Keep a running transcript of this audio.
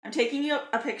I'm taking you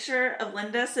a picture of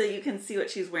Linda so that you can see what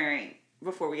she's wearing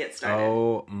before we get started.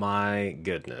 Oh my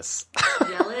goodness.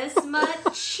 Jealous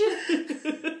much?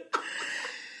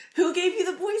 Who gave you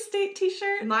the Boy State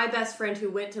t-shirt? My best friend who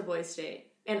went to Boy State.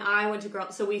 And I went to Girl...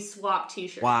 So we swapped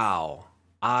t-shirts. Wow.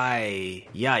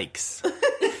 Yikes.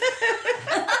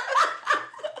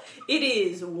 It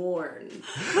is worn.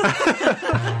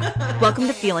 Welcome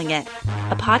to Feeling It,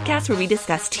 a podcast where we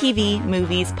discuss TV,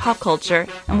 movies, pop culture,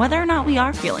 and whether or not we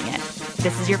are feeling it. If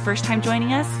this is your first time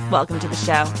joining us, welcome to the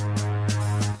show.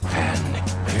 And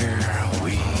here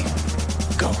we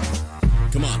go.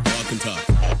 Come on, walk and talk.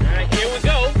 All right, here we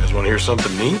go. You guys want to hear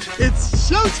something neat? It's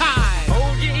showtime.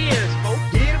 Hold your ears,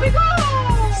 folks. Here we go.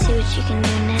 See what you can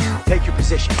do now. Take your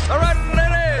position. All right,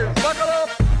 ladies, buckle up.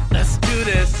 Let's do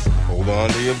this. Hold on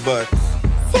to your butts.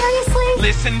 Seriously?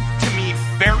 Listen to me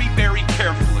very, very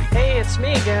carefully. Hey, it's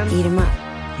me again. Eat 'em up.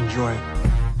 Enjoy.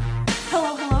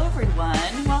 Hello,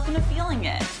 everyone. Welcome to Feeling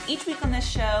It. Each week on this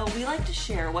show, we like to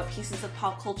share what pieces of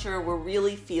pop culture we're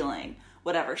really feeling.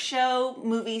 Whatever show,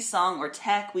 movie, song, or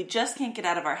tech we just can't get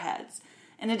out of our heads.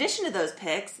 In addition to those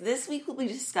picks, this week we'll be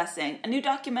discussing a new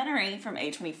documentary from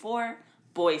A24,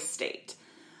 Boy State.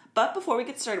 But before we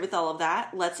get started with all of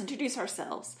that, let's introduce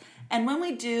ourselves. And when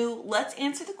we do, let's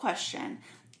answer the question,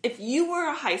 if you were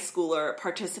a high schooler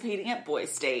participating at Boy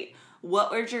State,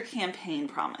 what would your campaign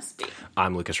promise be?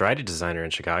 I'm Lucas Wright, a designer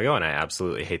in Chicago, and I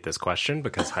absolutely hate this question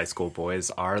because high school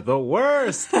boys are the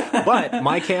worst. But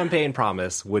my campaign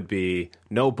promise would be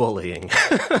no bullying.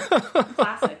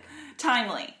 Classic.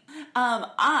 Timely.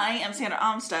 I am Sandra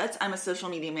Amstutz. I'm a social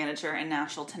media manager in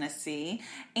Nashville, Tennessee.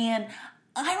 And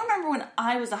I remember when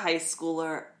I was a high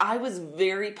schooler, I was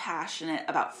very passionate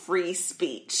about free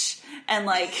speech. And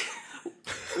what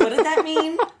did that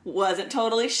mean? Wasn't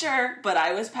totally sure, but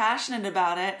I was passionate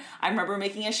about it. I remember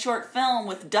making a short film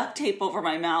with duct tape over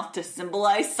my mouth to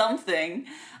symbolize something.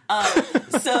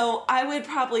 So I would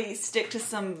probably stick to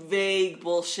some vague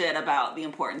bullshit about the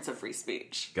importance of free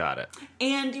speech. Got it.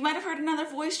 And you might have heard another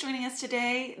voice joining us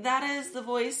today. That is the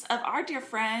voice of our dear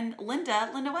friend, Linda.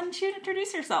 Linda, why don't you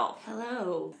introduce yourself?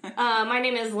 Hello. My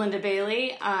name is Linda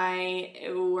Bailey.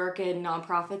 I work in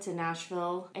nonprofits in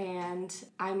Nashville, and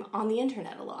I'm on the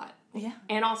internet a lot. Yeah.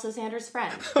 And also Sandra's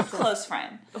friend. Close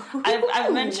friend.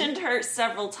 I've mentioned her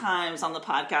several times on the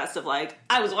podcast of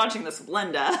I was watching this with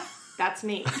Linda. That's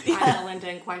me. I'm the Linda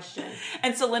in question.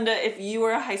 And so, Linda, if you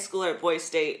were a high schooler at Boy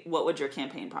State, what would your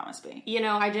campaign promise be? You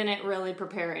know, I didn't really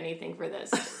prepare anything for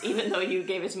this, even though you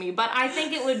gave it to me. But I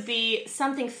think it would be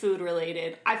something food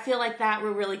related. I feel like that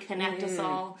would really connect us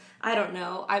all. I don't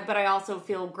know. But I also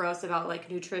feel gross about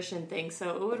nutrition things.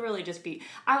 So it would really just be,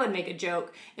 I would make a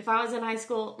joke. If I was in high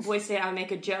school, Boy State, I would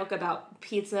make a joke about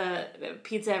pizza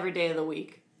every day of the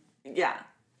week. Yeah.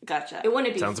 Gotcha. It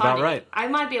wouldn't be Sounds funny. about right. I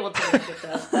might be able to make it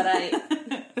though, but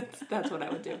that's what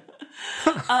I would do.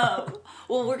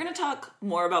 Well, we're going to talk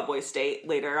more about Boy State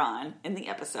later on in the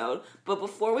episode. But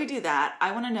before we do that,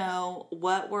 I want to know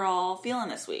what we're all feeling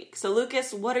this week. So,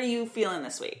 Lucas, what are you feeling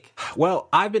this week? Well,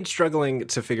 I've been struggling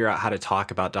to figure out how to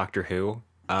talk about Doctor Who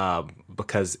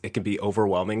because it can be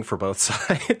overwhelming for both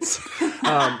sides.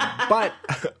 But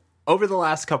over the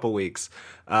last couple weeks,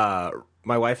 my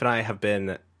wife and I have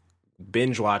been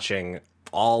binge watching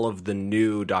all of the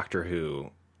new Doctor Who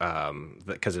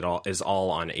because it all is all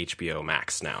on HBO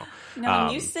Max now. Now,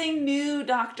 when you say new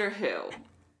Doctor Who,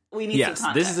 we need some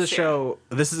context. This is a show.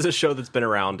 This is a show that's been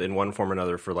around in one form or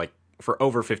another for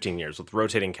over 15 years with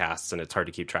rotating casts, and it's hard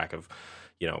to keep track of,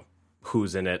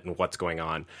 who's in it and what's going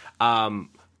on.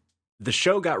 The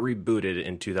show got rebooted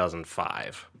in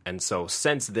 2005, and so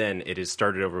since then it has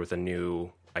started over with a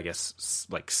new, I guess,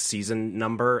 season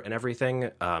number and everything,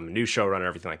 new showrunner,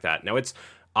 everything like that. Now, it's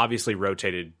obviously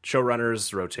rotated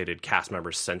showrunners, rotated cast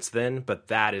members since then, but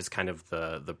that is kind of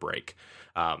the break.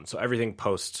 So everything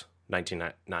post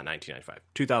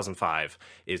 2005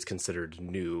 is considered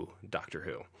new Doctor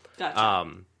Who.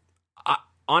 Gotcha.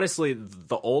 Honestly,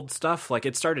 the old stuff,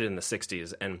 it started in the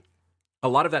 60s, and a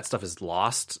lot of that stuff is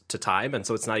lost to time, and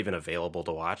so it's not even available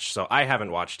to watch. So I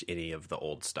haven't watched any of the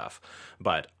old stuff,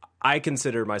 but I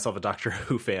consider myself a Doctor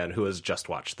Who fan who has just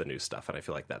watched the new stuff, and I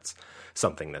feel like that's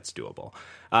something that's doable.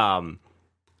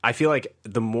 I feel like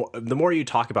the more you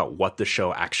talk about what the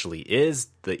show actually is,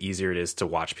 the easier it is to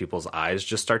watch people's eyes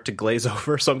just start to glaze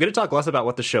over. So I'm going to talk less about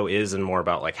what the show is and more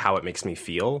about how it makes me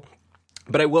feel.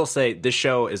 But I will say this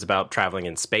show is about traveling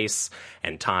in space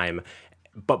and time.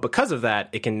 But because of that,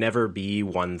 it can never be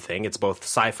one thing. It's both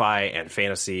sci-fi and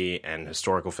fantasy and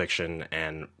historical fiction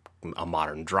and a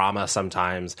modern drama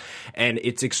sometimes, and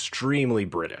it's extremely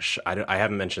British. I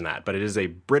haven't mentioned that, but it is a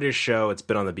British show. It's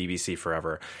been on the BBC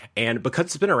forever, and because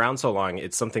it's been around so long,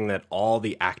 it's something that all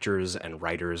the actors and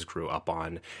writers grew up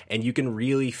on, and you can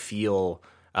really feel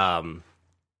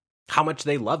how much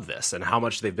they love this and how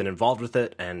much they've been involved with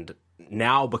it. And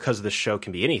now, because this show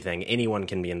can be anything, anyone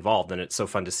can be involved, and it's so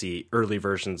fun to see early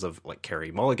versions of like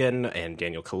Carey Mulligan and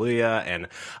Daniel Kaluuya and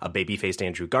a baby-faced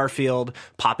Andrew Garfield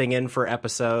popping in for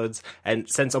episodes. And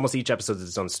since almost each episode is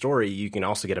its own story, you can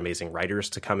also get amazing writers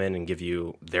to come in and give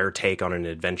you their take on an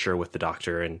adventure with the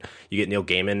Doctor. And you get Neil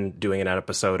Gaiman doing an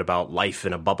episode about life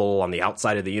in a bubble on the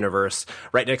outside of the universe,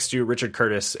 right next to Richard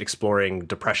Curtis exploring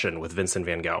depression with Vincent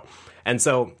van Gogh. And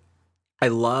so I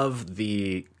love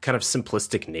the kind of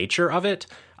simplistic nature of it,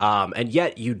 and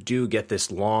yet you do get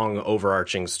this long,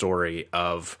 overarching story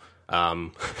of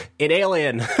an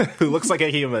alien who looks like a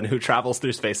human who travels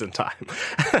through space and time.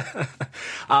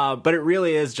 But it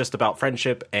really is just about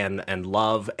friendship and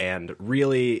love, and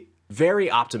really very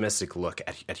optimistic look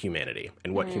at humanity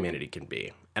and what humanity can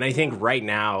be. And I think right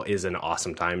now is an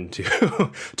awesome time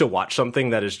to watch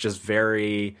something that is just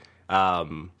very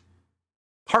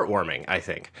heartwarming, I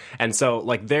think. And so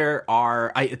like there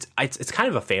are it's kind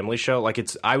of a family show. Like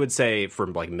it's, I would say, for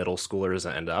like middle schoolers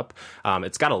and up,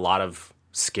 it's got a lot of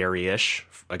scary-ish,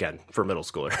 again, for middle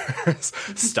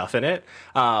schoolers stuff in it,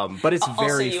 but it's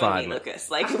very also fun. And me,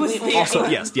 Lucas, like Also,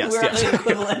 yes, we're the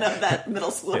equivalent of that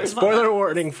middle schooler. Yeah, spoiler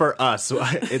warning for us,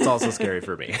 it's also scary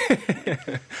for me.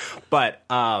 But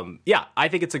yeah, I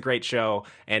think it's a great show,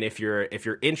 and if you're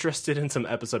interested in some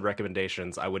episode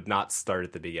recommendations, I would not start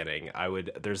at the beginning.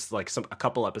 There's like a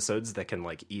couple episodes that can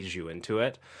like ease you into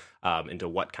it, into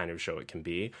what kind of show it can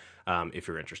be, if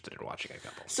you're interested in watching a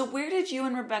couple. So where did you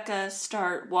and Rebecca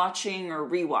start watching or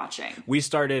rewatching? We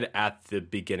started at the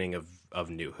beginning of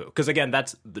New Who, because again,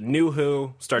 that's the New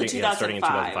Who starting in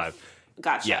 2005.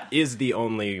 Gotcha. Yeah, is the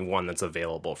only one that's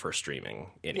available for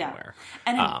streaming anywhere. Yeah.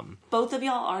 And have both of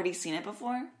y'all already seen it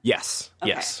before? Yes. Okay.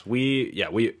 Yes.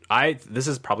 This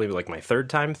is probably like my third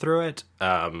time through it.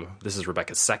 This is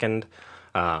Rebecca's second.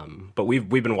 But we've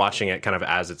been watching it kind of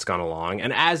as it's gone along,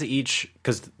 and as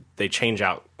because they change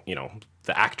out,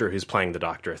 the actor who's playing the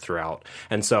Doctor throughout.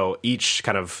 And so each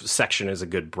kind of section is a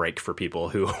good break for people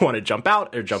who want to jump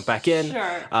out or jump back in.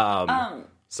 Sure.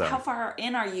 So how far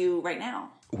in are you right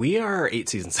now? We are 8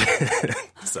 seasons in.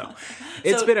 So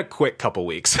it's been a quick couple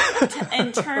weeks.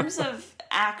 In terms of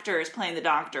actors playing the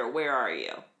Doctor, where are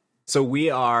you? So we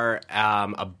are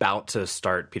about to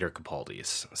start Peter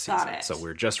Capaldi's season. Got it. So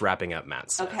we're just wrapping up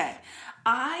Matt Smith. Okay.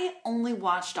 I only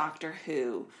watched Doctor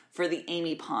Who for the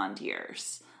Amy Pond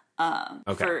years.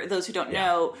 Okay. For those who don't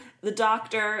know, the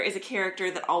Doctor is a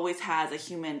character that always has a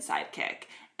human sidekick.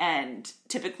 And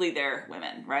typically they're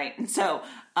women, right? And so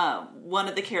one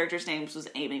of the characters' names was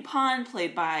Amy Pond,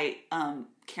 played by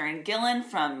Karen Gillan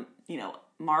from,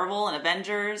 Marvel and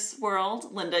Avengers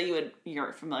world. Linda,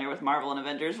 you're familiar with Marvel and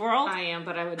Avengers world? I am,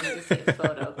 but I would need to see a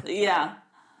photo. Yeah.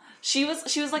 She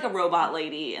was like a robot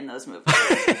lady in those movies.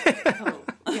 Oh,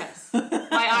 yes.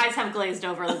 My eyes have glazed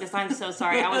over, Lucas. I'm so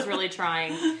sorry. I was really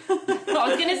trying. I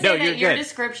was going to say that your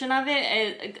description of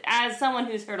it, as someone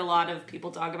who's heard a lot of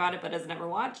people talk about it but has never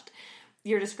watched,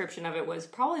 your description of it was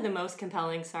probably the most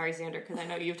compelling. Sorry, Xander, because I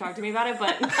know you've talked to me about it,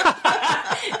 but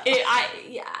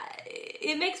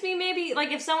it makes me maybe,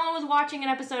 like, if someone was watching an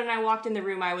episode and I walked in the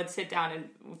room, I would sit down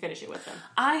and finish it with them.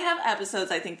 I have episodes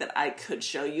I think that I could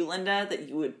show you, Linda, that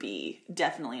you would be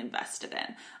definitely invested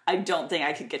in. I don't think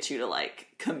I could get you to, like,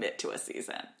 commit to a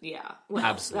season. Yeah. Well,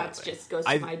 absolutely. That just goes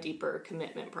to my deeper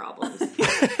commitment problems.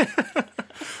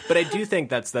 But I do think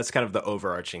that's kind of the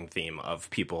overarching theme of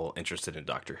people interested in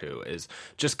Doctor Who is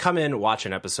just come in, watch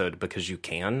an episode because you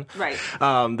can. Right.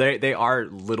 They are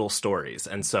little stories.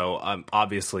 And so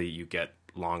obviously you get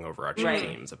long overarching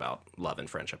themes about love and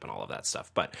friendship and all of that stuff.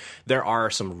 But there are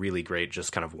some really great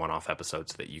just kind of one-off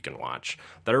episodes that you can watch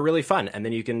that are really fun. And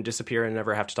then you can disappear and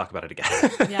never have to talk about it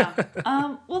again. Yeah.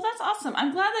 Well, that's awesome.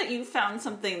 I'm glad that you found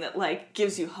something that, like,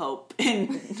 gives you hope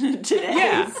in today.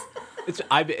 Yeah.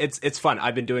 It's fun.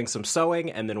 I've been doing some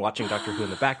sewing and then watching Doctor Who in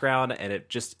the background,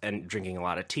 and drinking a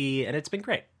lot of tea, and it's been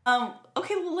great.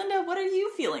 Okay, well, Linda, what are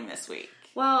you feeling this week?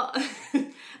 Well,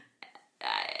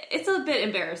 it's a bit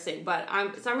embarrassing, but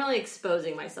I'm really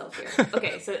exposing myself here.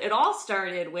 Okay, so it all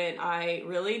started when I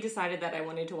really decided that I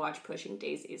wanted to watch Pushing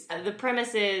Daisies. The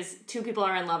premise is two people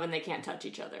are in love and they can't touch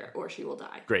each other, or she will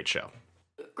die. Great show.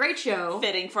 Great show.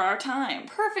 Fitting for our time.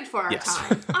 Perfect for our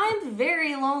time. I'm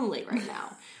very lonely right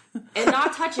now. And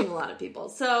not touching a lot of people.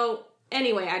 So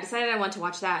anyway, I decided I wanted to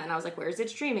watch that, and I was like, where's it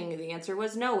streaming? And the answer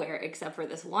was nowhere, except for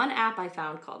this one app I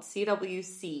found called CW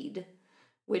Seed,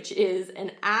 which is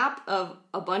an app of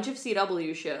a bunch of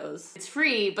CW shows. It's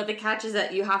free, but the catch is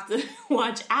that you have to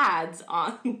watch ads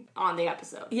on the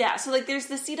episode. Yeah, so like there's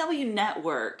the CW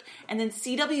network, and then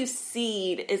CW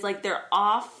Seed is like their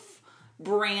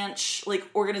off-branch like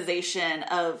organization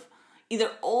of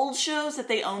either old shows that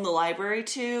they own the library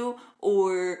to,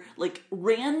 or like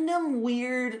random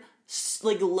weird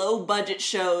like low budget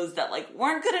shows that like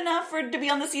weren't good enough to be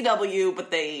on the CW,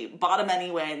 but they bought them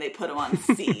anyway and they put them on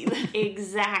Seed.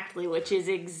 Exactly, which is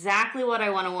exactly what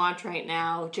I want to watch right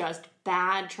now. Just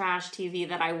bad trash TV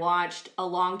that I watched a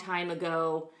long time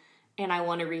ago and I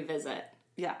want to revisit.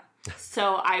 Yeah.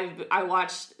 So I've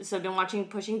been watching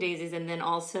Pushing Daisies and then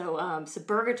also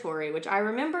Suburgatory, which I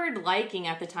remembered liking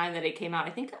at the time that it came out.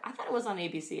 I thought it was on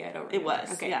ABC. I don't remember. It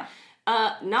was. Okay. Yeah.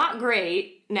 Not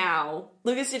great now.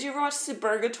 Lucas, did you ever watch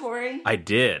Suburgatory? I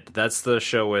did. That's the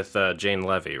show with Jane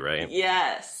Levy, right?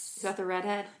 Yes. Is that the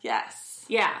redhead? Yes.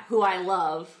 Yeah, who I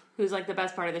love. Who's like the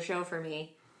best part of the show for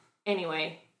me.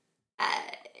 Anyway.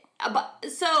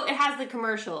 So it has the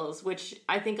commercials, which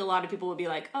I think a lot of people would be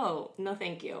like, oh, no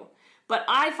thank you. But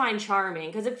I find charming,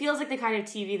 because it feels like the kind of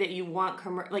TV that you want,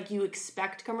 you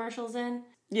expect commercials in.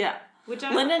 Yeah. Which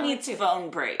Linda needs phone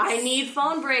breaks. I need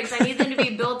phone breaks. I need them to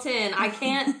be built in. I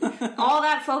can't, all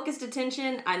that focused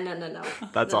attention, no.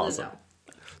 That's no, awesome.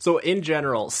 No. So in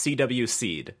general, CW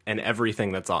Seed and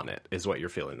everything that's on it is what you're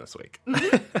feeling this week.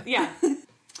 Yeah.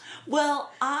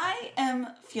 Well, I am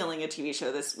feeling a TV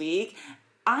show this week.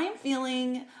 I am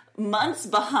feeling months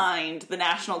behind the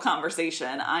national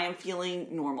conversation. I am feeling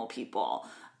Normal People.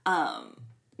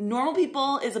 Normal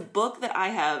People is a book that I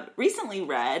have recently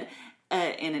read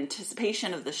in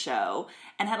anticipation of the show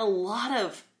and had a lot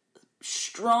of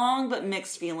strong but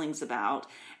mixed feelings about.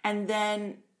 And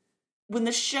then when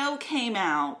the show came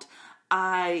out,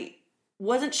 I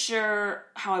wasn't sure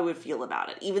how I would feel about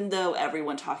it, even though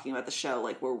everyone talking about the show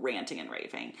like were ranting and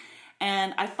raving.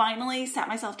 And I finally sat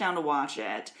myself down to watch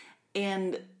it,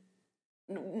 and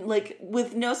like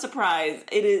with no surprise,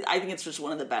 I think it's just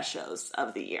one of the best shows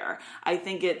of the year. I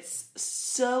think it's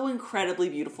so incredibly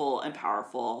beautiful and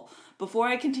powerful. Before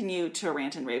I continue to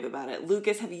rant and rave about it,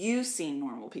 Lucas, have you seen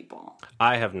Normal People?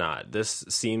 I have not. This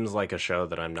seems like a show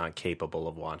that I'm not capable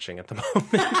of watching at the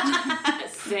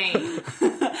moment. Same.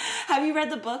 Have you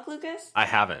read the book, Lucas? I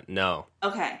haven't, no.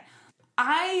 Okay.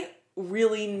 I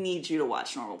really need you to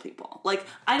watch Normal People. Like,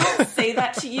 I don't say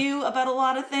that to you about a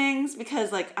lot of things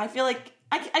because, like, I feel like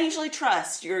I usually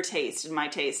trust your taste and my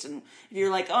taste. And if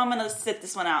you're like, oh, I'm going to sit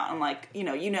this one out, I'm like, you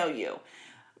know you.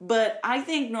 But I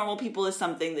think Normal People is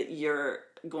something that you're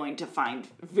going to find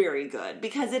very good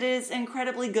because it is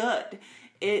incredibly good.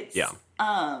 It's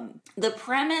the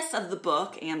premise of the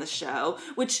book and the show,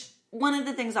 which one of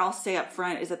the things I'll say up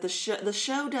front is that the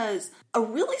show does a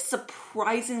really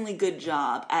surprisingly good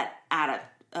job at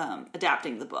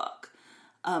adapting the book.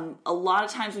 A lot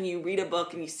of times when you read a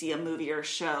book and you see a movie or a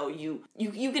show, you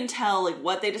can tell like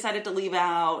what they decided to leave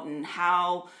out and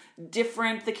how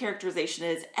different the characterization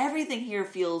is. Everything here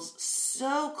feels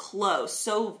so close,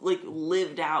 so like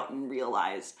lived out and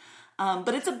realized.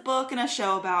 But it's a book and a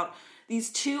show about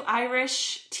these two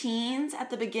Irish teens at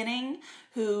the beginning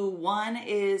who one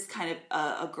is kind of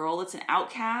a girl that's an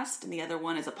outcast and the other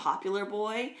one is a popular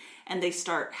boy, and they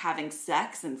start having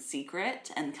sex in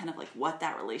secret and kind of like what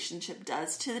that relationship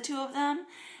does to the two of them.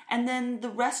 And then the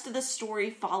rest of the story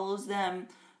follows them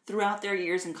throughout their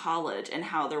years in college and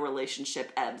how their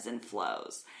relationship ebbs and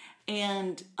flows.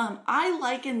 And I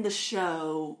liken the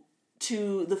show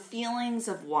to the feelings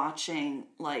of watching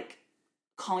like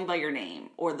Call Me By Your Name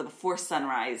or the Before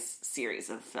Sunrise series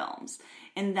of films,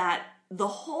 in that the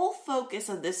whole focus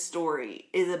of this story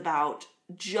is about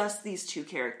just these two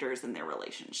characters and their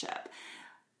relationship.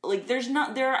 Like there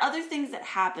are other things that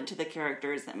happen to the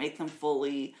characters that make them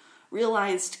fully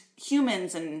realized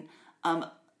humans and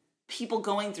people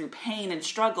going through pain and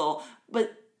struggle,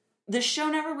 but the show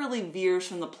never really veers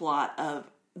from the plot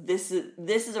of this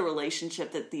is a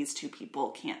relationship that these two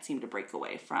people can't seem to break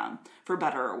away from, for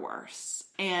better or worse.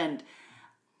 And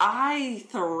I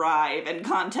thrive in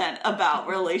content about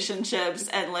relationships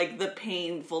and like the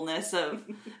painfulness of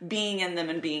being in them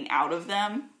and being out of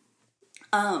them.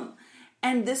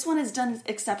 And this one is done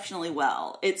exceptionally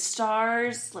well. It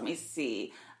stars,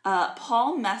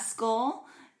 Paul Mescal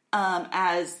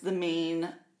as the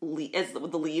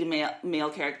lead male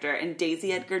character, and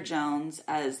Daisy Edgar Jones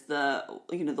as the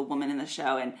woman in the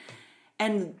show,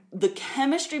 and the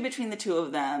chemistry between the two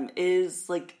of them is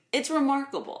like, it's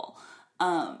remarkable.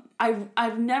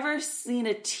 I've never seen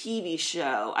a TV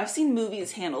show. I've seen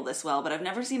movies handle this well, but I've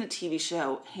never seen a TV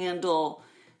show handle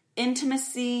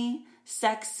intimacy,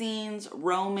 sex scenes,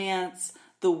 romance,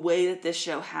 the way that this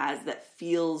show has that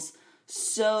feels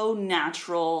so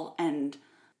natural, and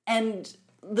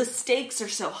the stakes are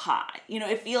so high. You know,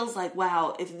 it feels like,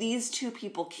 wow, if these two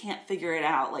people can't figure it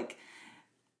out, like,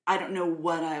 I don't know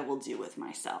what I will do with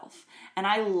myself. And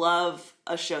I love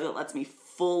a show that lets me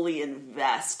fully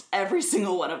invest every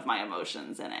single one of my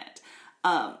emotions in it.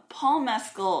 Paul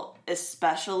Mescal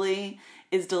especially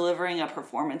is delivering a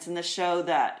performance in the show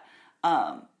that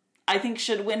I think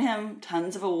should win him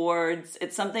tons of awards.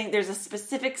 It's something, there's a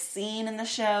specific scene in the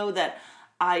show that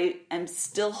I am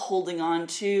still holding on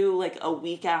to like a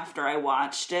week after I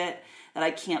watched it, that I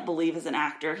can't believe as an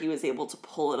actor he was able to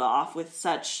pull it off with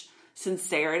such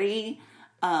sincerity.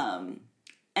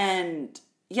 And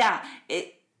yeah,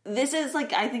 this is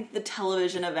like, I think, the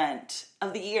television event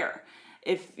of the year.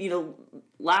 If, you know,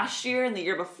 last year and the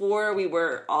year before we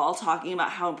were all talking about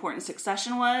how important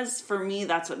Succession was, for me,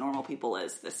 that's what Normal People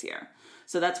is this year.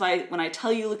 So that's why when I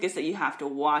tell you, Lucas, that you have to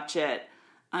watch it,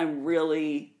 I'm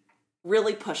really,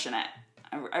 really pushing it.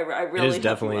 I really it is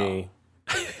definitely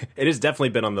it has definitely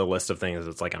been on the list of things.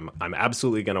 It's like I'm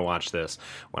absolutely going to watch this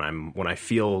when I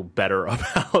feel better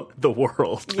about the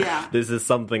world. Yeah. This is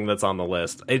something that's on the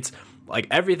list. It's like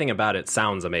everything about it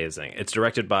sounds amazing. It's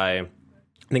directed by, I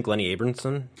think, Lenny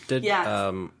Abramson did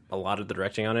a lot of the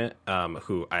directing on it,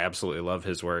 who I absolutely love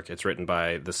his work. It's written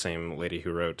by the same lady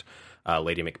who wrote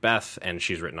Lady Macbeth, and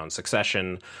she's written on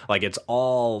Succession. Like, it's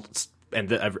all... And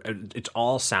it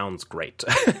all sounds great.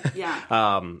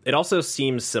 Yeah. It also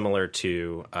seems similar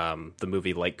to the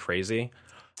movie Like Crazy.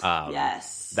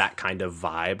 Yes. That kind of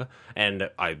vibe. And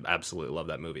I absolutely love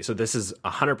that movie. So this is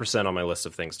 100% on my list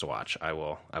of things to watch. I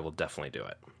will definitely do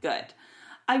it. Good.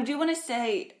 I do want to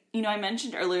say, you know, I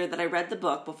mentioned earlier that I read the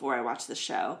book before I watched the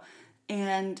show.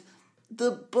 And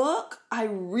the book, I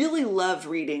really loved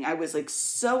reading. I was like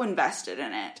so invested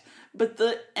in it. But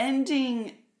the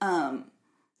ending...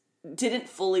 didn't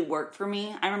fully work for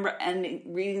me. I remember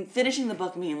finishing the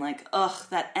book and being like, ugh,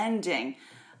 that ending.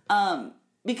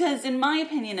 Because in my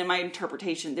opinion, in my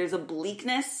interpretation, there's a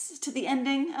bleakness to the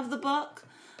ending of the book.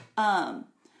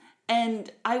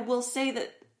 And I will say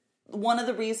that one of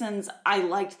the reasons I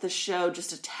liked the show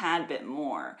just a tad bit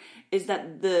more is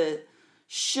that the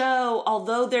show,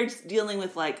 although they're dealing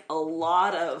with like a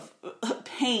lot of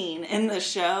pain in the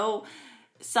show,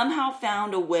 somehow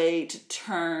found a way to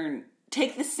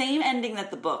take the same ending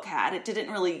that the book had. It didn't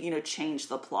really, you know, change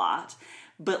the plot,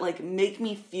 but like make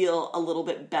me feel a little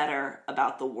bit better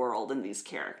about the world and these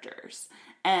characters.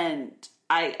 And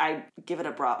I give it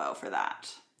a bravo for that.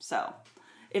 So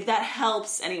if that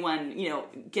helps anyone, you know,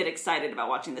 get excited about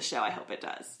watching the show, I hope it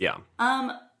does. Yeah.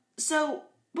 So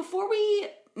before we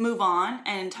move on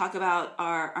and talk about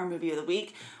our movie of the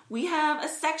week, we have a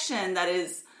section that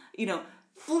is, you know,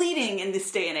 fleeting in this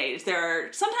day and age.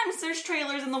 Sometimes there's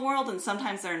trailers in the world and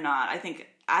sometimes they're not. I think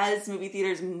as movie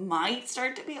theaters might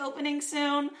start to be opening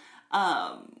soon,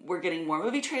 we're getting more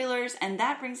movie trailers, and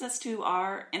that brings us to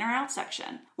our in or out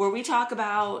section, where we talk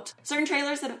about certain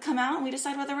trailers that have come out and we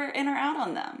decide whether we're in or out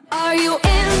on them. Are you in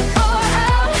or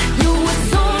out? You will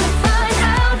soon find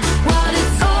out what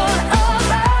it's all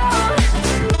about.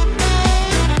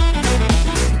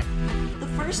 The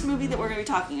first movie that we're going to be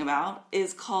talking about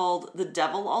is called The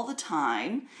Devil All the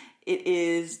Time. It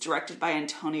is directed by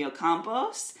Antonio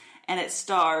Campos, and it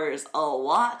stars a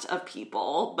lot of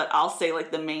people, but I'll say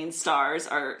like the main stars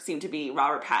seem to be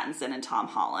Robert Pattinson and Tom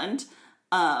Holland.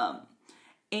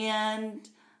 And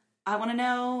I want to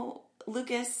know,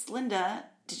 Lucas, Linda,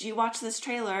 did you watch this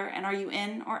trailer, and are you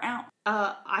in or out?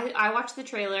 I watched the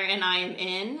trailer and I am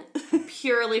in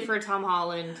purely for Tom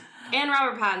Holland and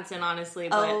Robert Pattinson, honestly.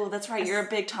 But oh, that's right. You're a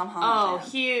big Tom Holland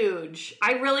fan. Huge.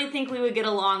 I really think we would get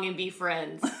along and be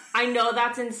friends. I know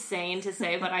that's insane to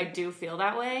say, but I do feel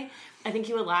that way. I think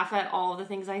he would laugh at all of the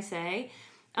things I say.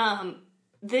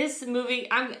 This movie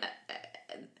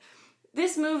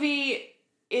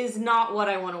is not what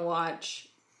I want to watch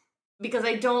because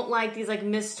I don't like these like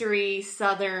mystery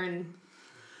Southern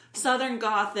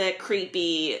Gothic,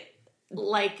 creepy,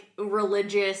 like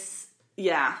religious.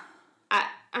 Yeah.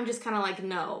 I'm just kind of like,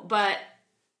 no, but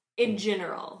in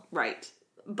general. Right.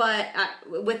 But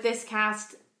with this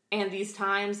cast and these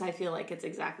times, I feel like it's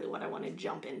exactly what I want to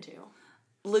jump into.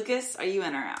 Lucas, are you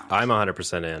in or out? I'm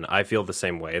 100% in. I feel the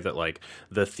same way, that like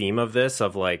the theme of this,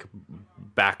 of like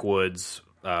backwoods,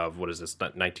 what is this,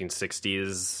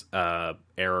 1960s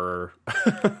era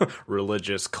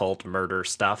religious cult murder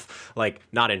stuff, like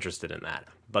not interested in that.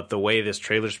 But the way this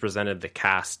trailer's presented, the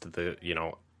cast,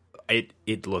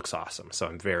 it looks awesome. So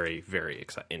I'm very, very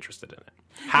interested in it.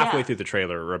 Halfway through the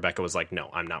trailer, Rebecca was like, "No,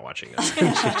 I'm not watching this."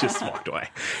 And she just walked away.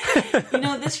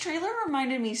 This trailer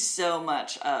reminded me so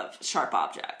much of Sharp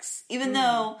Objects, even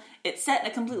though it's set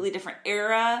in a completely different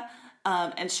era,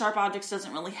 and Sharp Objects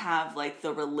doesn't really have like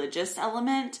the religious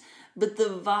element, but the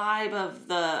vibe of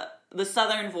the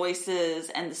Southern voices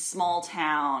and the small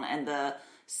town and the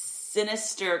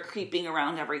sinister creeping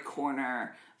around every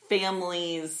corner,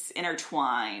 families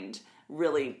intertwined,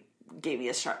 really gave me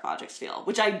a Sharp Objects feel,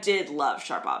 which I did love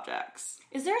Sharp Objects.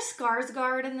 Is there a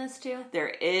Skarsgård in this too? There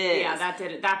is. Yeah, that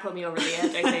did it. That put me over the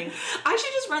edge, I think. I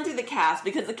should just run through the cast,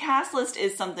 because the cast list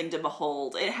is something to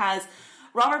behold. It has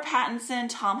Robert Pattinson,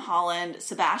 Tom Holland,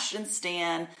 Sebastian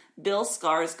Stan, Bill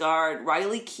Skarsgård,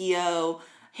 Riley Keough,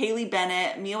 Haley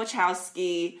Bennett, Mia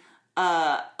Wachowski,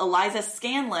 Eliza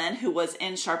Scanlon, who was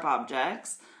in Sharp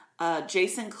Objects,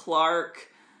 Jason Clarke.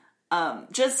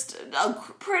 Just a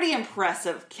pretty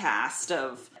impressive cast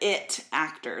of it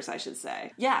actors, I should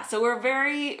say. Yeah, so we're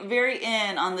very, very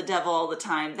in on The Devil All the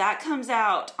Time. That comes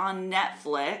out on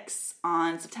Netflix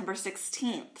on September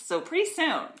 16th, so pretty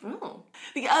soon. Oh.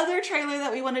 The other trailer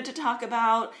that we wanted to talk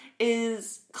about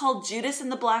is called Judas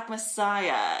and the Black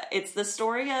Messiah. It's the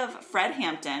story of Fred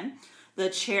Hampton, the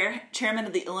chairman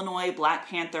of the Illinois Black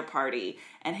Panther Party,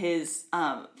 and his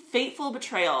fateful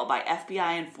betrayal by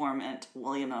FBI informant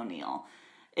William O'Neill.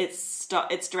 It's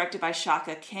directed by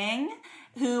Shaka King,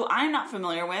 who I'm not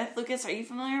familiar with. Lucas, are you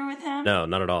familiar with him? No,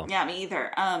 not at all. Yeah, me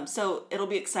either. So it'll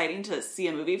be exciting to see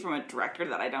a movie from a director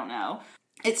that I don't know.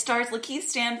 It stars Lakeith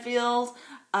Stanfield,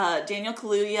 Daniel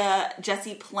Kaluuya,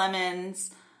 Jesse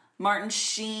Plemons, Martin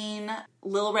Sheen,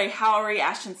 Lil Ray Howery,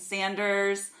 Ashton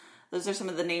Sanders. Those are some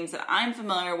of the names that I'm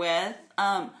familiar with.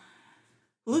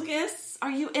 Lucas, are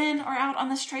you in or out on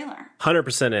this trailer?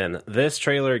 100% in. This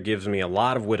trailer gives me a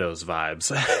lot of Widows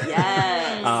vibes.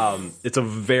 Yes. It's a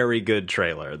very good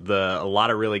trailer. A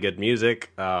lot of really good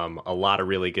music. A lot of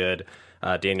really good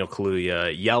Daniel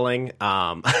Kaluuya yelling.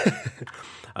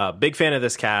 Big fan of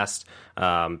this cast.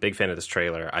 Big fan of this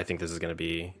trailer. I think this is going to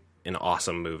be an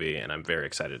awesome movie, and I'm very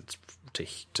excited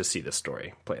to see this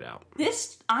story played out.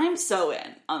 I'm so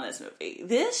in on this movie.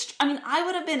 I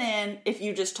would have been in if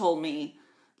you just told me,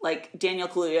 like, Daniel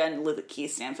Kaluuya and Lakeith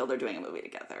Stanfield are doing a movie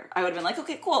together. I would have been like,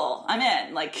 okay, cool, I'm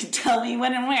in. Like, tell me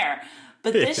when and where.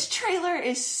 But this trailer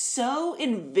is so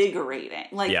invigorating.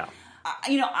 Like, yeah.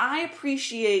 I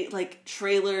appreciate, like,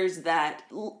 trailers that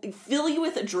fill you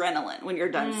with adrenaline when you're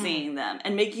done seeing them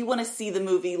and make you want to see the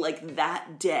movie, like,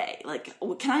 that day. Like,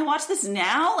 can I watch this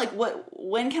now? Like,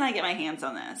 when can I get my hands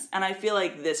on this? And I feel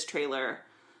like this trailer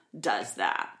does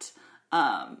that.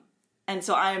 And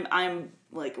so I'm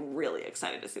like, really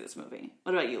excited to see this movie.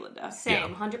 What about you, Linda?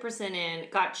 Same, 100% in.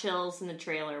 Got chills in the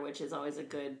trailer, which is always a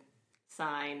good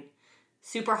sign.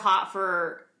 Super hot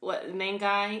for, what, the main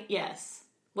guy? Yes.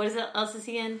 What else is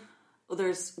he in? Well,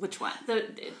 there's, which one? The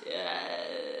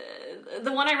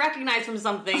one I recognize from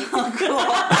something.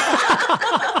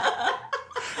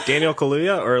 Daniel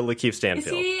Kaluuya or Lakeith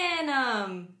Stanfield? Is he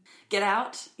in, Get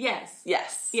Out? Yes.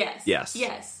 Yes. Yes. Yes.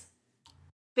 Yes.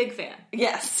 Big fan.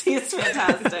 Yes, he's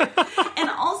fantastic. And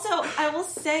also, I will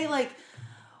say, like,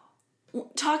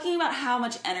 talking about how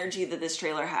much energy that this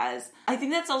trailer has, I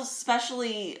think that's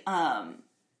especially,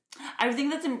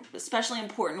 especially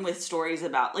important with stories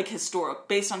about, like,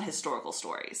 based on historical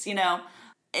stories, you know?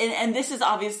 And this is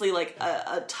obviously, like,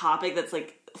 a topic that's,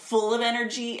 like, full of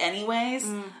energy anyways,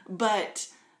 but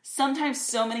sometimes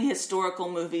so many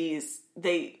historical movies,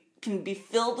 they can be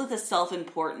filled with a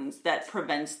self-importance that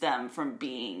prevents them from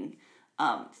being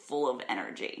full of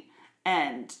energy.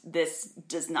 And this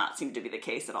does not seem to be the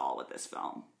case at all with this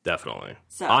film. Definitely.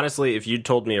 So, honestly, if you'd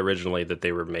told me originally that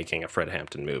they were making a Fred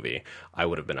Hampton movie, I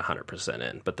would have been 100%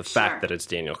 in. But the fact that it's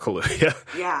Daniel Kaluuya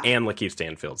and Lakeith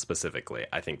Stanfield specifically,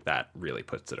 I think that really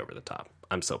puts it over the top.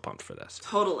 I'm so pumped for this.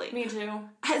 Totally. Me too.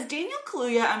 Has Daniel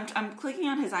Kaluuya, I'm clicking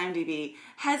on his IMDb,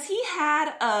 has he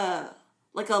had a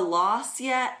loss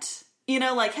yet? You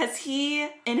know, like, has he,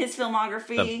 in his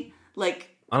filmography,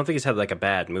 I don't think he's had, like, a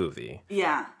bad movie.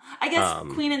 Yeah. I guess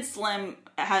Queen and Slim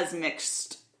has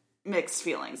mixed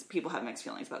feelings. People have mixed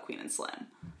feelings about Queen and Slim.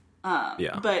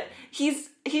 Yeah. But he's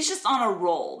just on a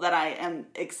roll that I am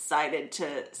excited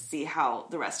to see how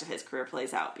the rest of his career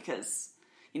plays out, because,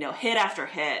 you know, hit after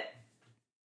hit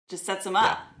just sets him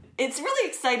up. Yeah. It's really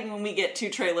exciting when we get two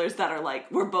trailers that are like,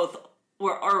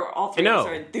 all three of us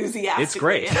are enthusiastic. It's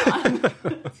great.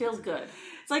 Feels good.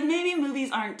 It's like maybe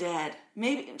movies aren't dead.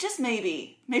 Maybe, just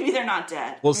maybe. Maybe they're not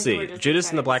dead. We'll Maybe see. we're just Judas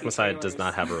and the excited Black to see Messiah does trailers.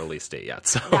 not have a release date yet.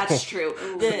 So That's true.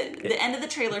 The end of the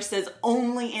trailer says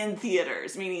only in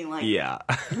theaters, meaning like yeah.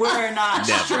 we're not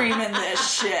Never. streaming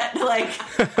this shit. Like,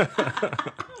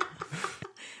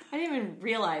 I didn't even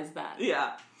realize that.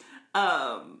 yeah.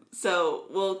 So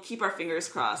we'll keep our fingers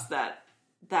crossed that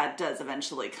that does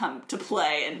eventually come to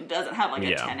play and doesn't have like a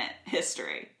Yeah. Tenet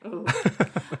history.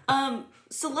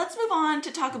 So let's move on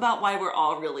to talk about why we're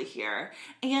all really here,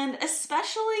 and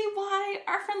especially why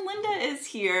our friend Linda is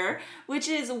here, which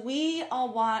is we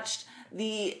all watched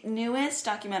the newest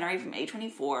documentary from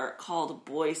A24 called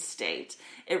Boy State.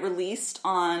 It released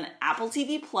on Apple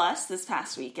TV Plus this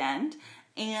past weekend,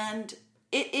 and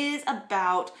it is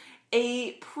about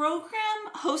a program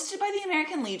hosted by the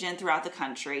American Legion throughout the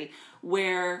country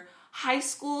where high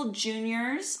school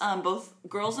juniors, both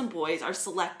girls and boys, are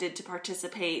selected to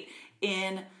participate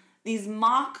in these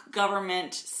mock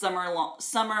government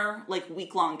summer like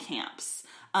week-long camps.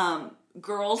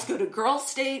 Girls go to girl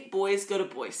state, boys go to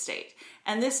boy state.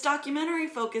 And this documentary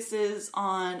focuses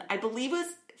on, I believe it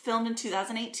was filmed in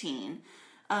 2018,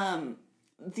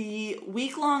 the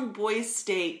week-long boys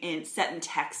state set in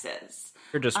Texas.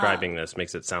 You're describing this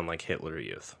makes it sound like Hitler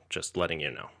Youth. Just letting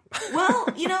you know. Well,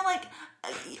 like,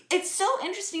 it's so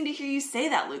interesting to hear you say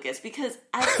that, Lucas, because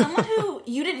as someone who,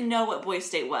 you didn't know what Boy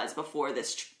State was before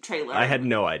this trailer. I had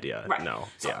no idea. Right. No.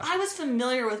 So Yeah. I was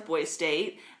familiar with Boy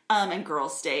State and Girl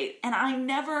State, and I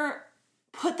never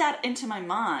put that into my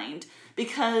mind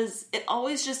because I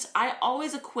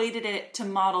always equated it to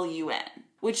Model UN,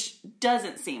 which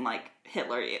doesn't seem like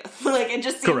Hitler Youth. Like, it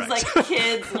just seems Correct. like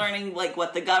kids learning, like,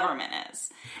 what the government is.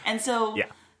 And so Yeah.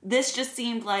 this just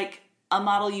seemed like a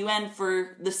Model UN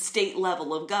for the state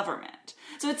level of government.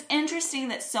 So it's interesting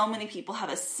that so many people have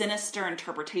a sinister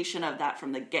interpretation of that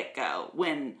from the get-go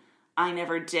when I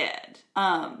never did.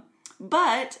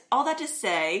 But all that to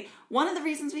say, one of the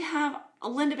reasons we have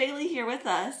Linda Bailey here with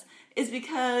us is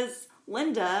because,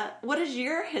 Linda, what is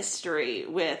your history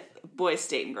with Boy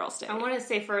State and Girl State? I want to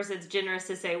say first, it's generous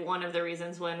to say one of the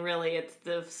reasons when really it's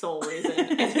the sole reason.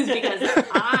 It's because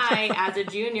I, as a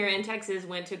junior in Texas,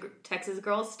 went to Texas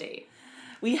Girls State.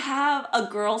 We have a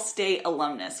Girl State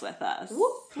alumnus with us.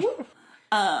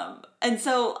 And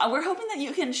so we're hoping that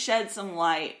you can shed some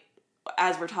light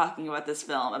as we're talking about this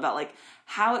film about like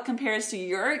how it compares to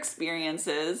your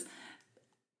experiences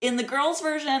in the girls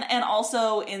version and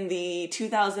also in the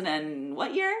 2000 and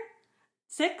what year?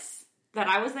 6? That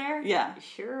I was there? Yeah.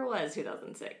 Sure was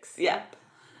 2006. Yeah.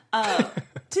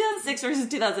 2006 versus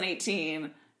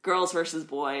 2018, girls versus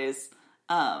boys.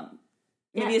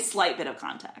 Maybe Yes. a slight bit of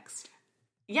context.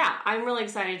 Yeah, I'm really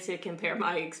excited to compare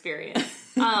my experience.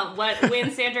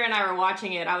 When Sandra and I were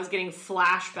watching it, I was getting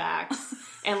flashbacks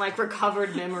and like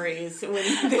recovered memories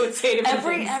when they would say different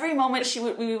things. Every moment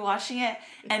we'd be watching it,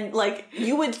 and like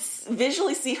you would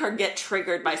visually see her get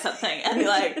triggered by something, and be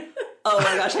like, "Oh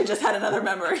my gosh, I just had another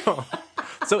memory."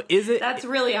 So is it? That's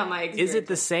really how my experience Is it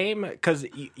the same? Because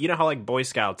you know how like Boy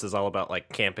Scouts is all about like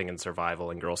camping and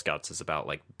survival, and Girl Scouts is about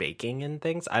like baking and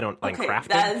things. I don't like Okay, crafting.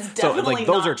 that is so definitely like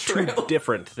those not are two true.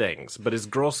 different things. But is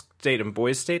Girl State and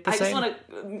Boy State the I just same? want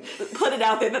to put it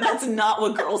out there that that's not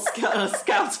what Girl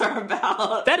Scouts are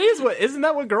about. That is what. Isn't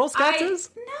that what Girl Scouts is?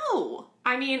 No.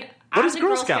 I mean, What as is a Girl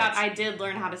Girl Scout, Scouts? I did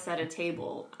learn how to set a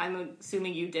table. I'm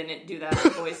assuming you didn't do that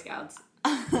at Boy Scouts.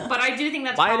 But I do think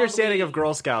that's My probably... understanding of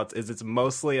Girl Scouts is it's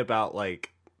mostly about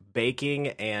like baking,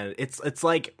 and it's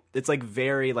like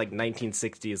very like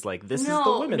 1960s. Like this is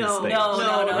the women's thing.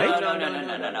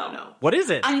 No. What is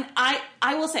it?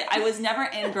 I will say I was never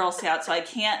in Girl Scouts, so I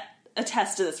can't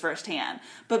attest to this firsthand.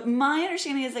 But my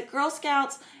understanding is that Girl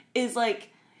Scouts is like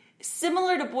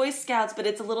similar to Boy Scouts, but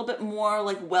it's a little bit more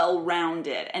like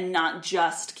well-rounded and not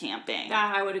just camping.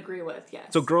 That I would agree with, yes.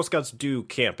 So Girl Scouts do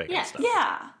camping and Yes. stuff.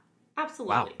 Yeah.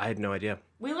 Absolutely. Wow, I had no idea.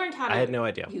 We learned how to I had no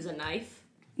idea. use a knife.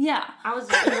 Yeah. I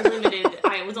was limited.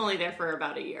 I was only there for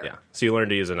about a year. Yeah. So you learned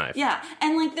to use a knife. Yeah.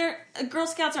 And like Girl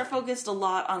Scouts are focused a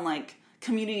lot on like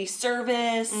community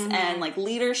service and like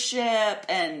leadership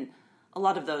and a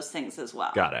lot of those things as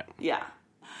well. Got it. Yeah.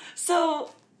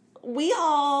 So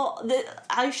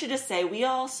I should just say, we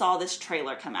all saw this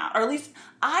trailer come out, or at least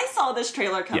I saw this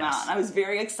trailer come Yes. out, and I was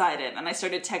very excited, and I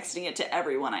started texting it to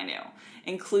everyone I knew,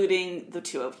 including the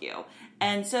two of you.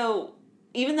 And so,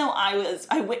 even though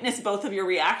I witnessed both of your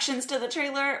reactions to the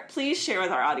trailer, please share with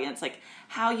our audience, like,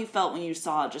 how you felt when you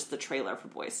saw just the trailer for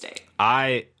Boy State.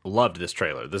 I loved this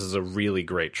trailer. This is a really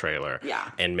great trailer.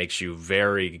 Yeah. And makes you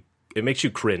very makes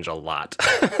you cringe a lot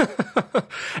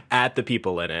at the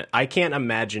people in it. I can't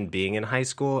imagine being in high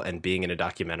school and being in a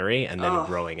documentary and then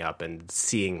growing up and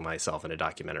seeing myself in a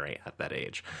documentary at that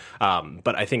age.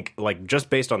 But I think, like, just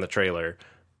based on the trailer,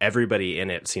 everybody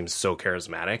in it seems so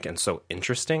charismatic and so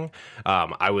interesting.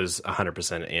 I was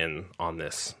 100% in on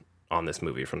this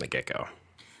movie from the get-go.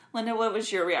 Linda, what was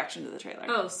your reaction to the trailer?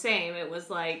 Oh, same. It was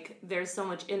like, there's so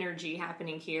much energy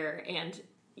happening here, and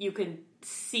you can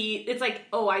see, it's like,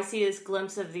 oh, I see this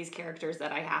glimpse of these characters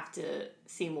that I have to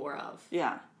see more of.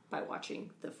 Yeah. By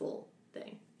watching the full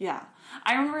thing. Yeah.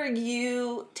 I remember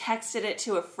you texted it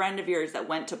to a friend of yours that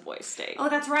went to Boys State. Oh,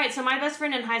 that's right. So my best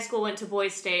friend in high school went to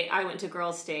Boys State. I went to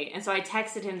Girls State. And so I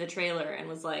texted him the trailer and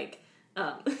was like,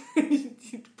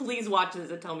 please watch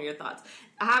this and tell me your thoughts.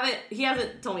 He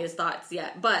hasn't told me his thoughts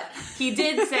yet, but he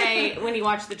did say when he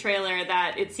watched the trailer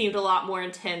that it seemed a lot more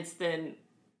intense than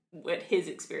what his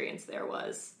experience there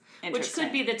was. Which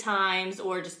could be the times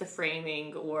or just the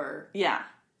framing or... Yeah.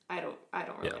 I don't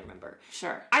really remember.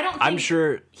 Sure. I'm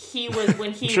sure he was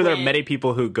when he I'm sure there are many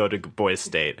people who go to Boys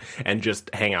State and just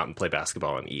hang out and play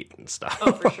basketball and eat and stuff.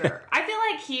 Oh, for sure. I feel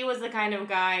like he was the kind of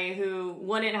guy who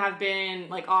wouldn't have been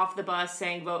like off the bus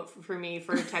saying vote for me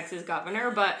for Texas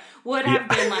governor, but would have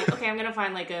been like, okay, I'm going to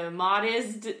find like a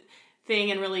modest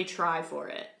thing and really try for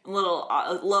it. A little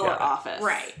lower office.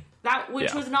 Right.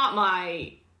 Which was not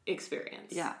my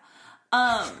experience. Yeah.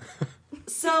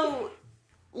 So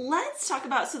let's talk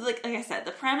about, so like I said,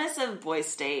 the premise of Boys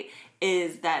State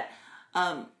is that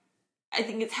I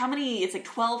think it's like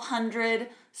 1,200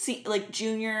 like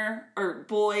junior or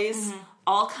boys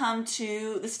all come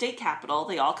to the state capitol.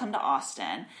 They all come to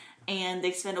Austin, and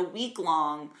they spend a week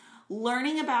long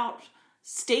learning about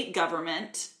state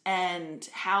government and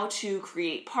how to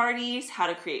create parties, how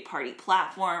to create party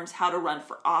platforms, how to run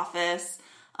for office,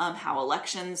 how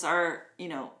elections are,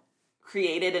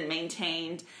 created and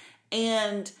maintained.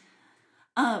 And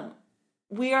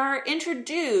we are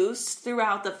introduced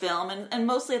throughout the film, and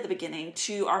mostly at the beginning,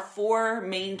 to our 4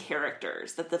 main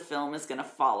characters that the film is going to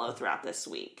follow throughout this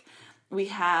week. We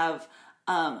have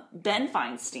Ben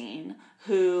Feinstein,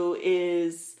 who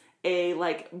is a,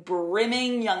 like,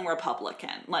 brimming young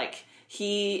Republican. Like,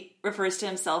 he refers to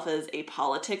himself as a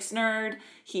politics nerd.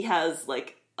 He has,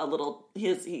 like,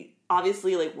 he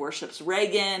obviously, like, worships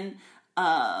Reagan.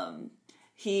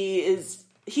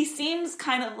 He seems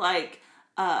kind of like,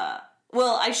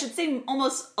 I should say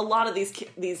almost a lot of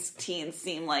these teens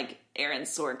seem like Aaron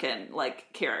Sorkin,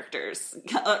 like, characters.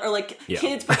 Or, like,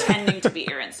 kids pretending to be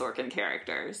Aaron Sorkin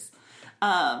characters.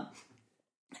 And,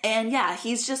 yeah,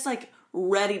 he's just, like,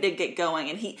 ready to get going.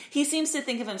 And he seems to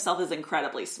think of himself as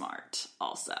incredibly smart,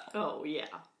 also. Oh, yeah.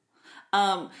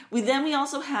 We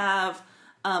also have...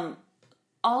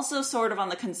 also sort of on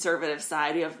the conservative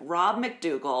side, we have Rob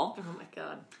McDougal. Oh, my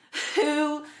God.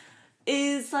 Who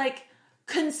is, like,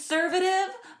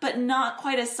 conservative, but not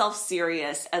quite as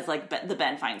self-serious as, like, the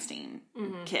Ben Feinstein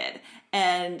kid.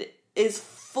 And is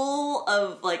full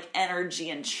of, like, energy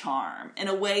and charm in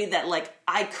a way that, like,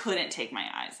 I couldn't take my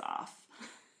eyes off.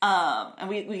 And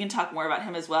we can talk more about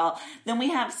him as well. Then we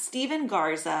have Steven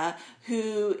Garza,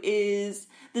 who is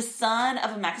the son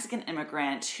of a Mexican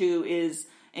immigrant who is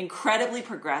incredibly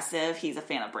progressive. He's a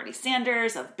fan of Bernie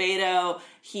Sanders, of Beto.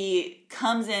 He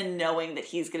comes in knowing that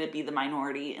he's going to be the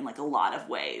minority in, like, a lot of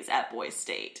ways at Boys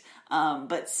State,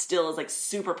 but still is, like,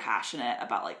 super passionate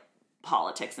about, like,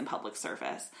 politics and public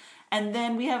service. And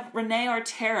then we have Renee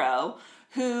Artero,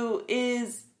 who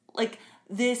is, like,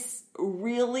 this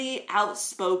really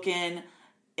outspoken,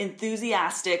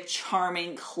 enthusiastic,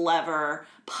 charming, clever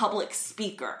public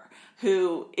speaker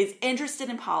who is interested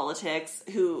in politics,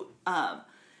 who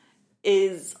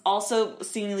is also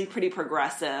seemingly pretty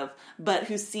progressive, but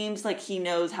who seems like he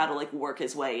knows how to, like, work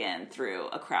his way in through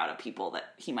a crowd of people that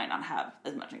he might not have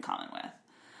as much in common with.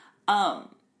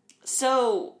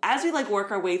 So as we, like,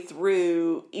 work our way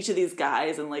through each of these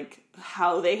guys and, like,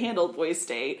 how they handled Boys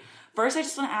State, first I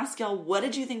just want to ask y'all, what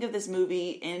did you think of this movie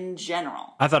in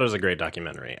general? I thought it was a great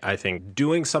documentary. I think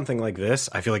doing something like this,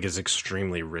 I feel like is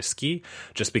extremely risky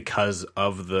just because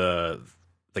of the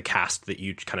cast that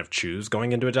you kind of choose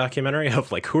going into a documentary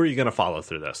of, like, who are you going to follow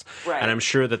through this? Right. And I'm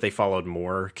sure that they followed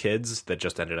more kids that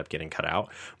just ended up getting cut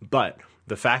out. But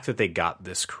the fact that they got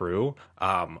this crew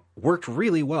worked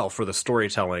really well for the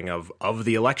storytelling of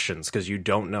the elections, because you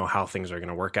don't know how things are going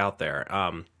to work out there.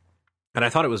 And I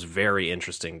thought it was very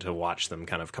interesting to watch them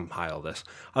kind of compile this.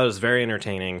 It was very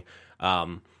entertaining.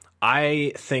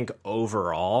 I think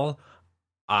overall...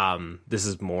 this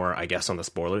is more, I guess, on the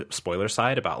spoiler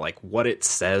side about, like, what it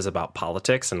says about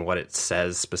politics and what it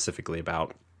says specifically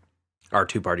about our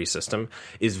two-party system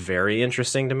is very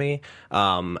interesting to me,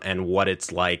 and what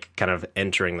it's like kind of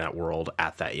entering that world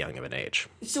at that young of an age.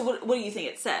 So what do you think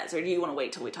it says, or do you want to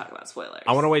wait till we talk about spoilers?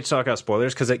 I want to wait to talk about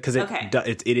spoilers because Okay.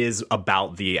 it is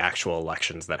about the actual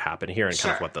elections that happen here and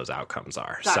kind of Sure. what those outcomes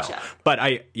are. Gotcha. So, but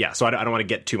I don't want to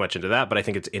get too much into that, but I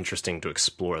think it's interesting to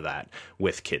explore that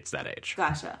with kids that age.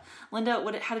 Gotcha.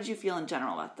 Linda, how did you feel in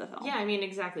general about the film? Yeah, I mean,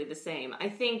 exactly the same. I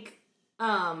think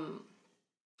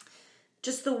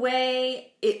just the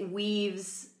way it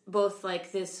weaves both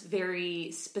like this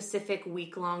very specific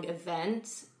week-long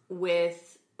event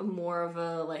with more of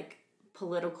a like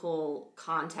political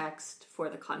context for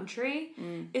the country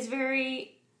is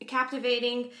very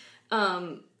captivating.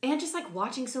 And just like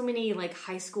watching so many like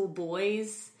high school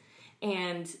boys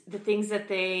and the things that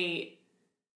they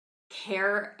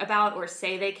care about or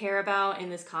say they care about in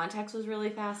this context was really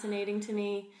fascinating to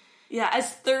me. Yeah,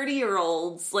 as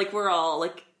 30-year-olds, like we're all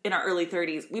like in our early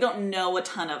 30s, we don't know a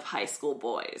ton of high school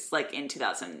boys like in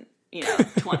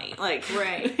 2020. Like,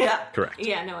 Right. Yeah. Correct.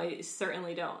 Yeah, no, I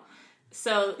certainly don't.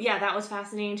 So, yeah, that was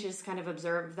fascinating to just kind of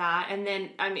observe that. And then,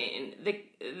 I mean,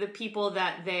 the people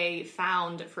that they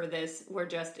found for this were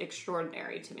just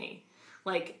extraordinary to me.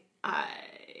 Like,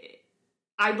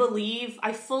 I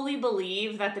fully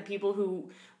believe that the people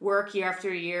who work year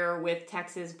after year with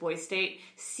Texas Boys State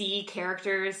see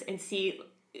characters and see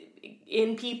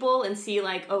in people and see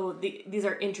like, oh, these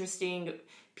are interesting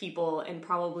people, and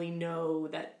probably know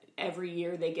that every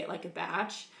year they get like a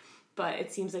batch. But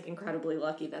it seems like incredibly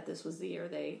lucky that this was the year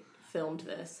they filmed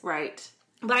this. Right.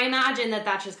 But I imagine that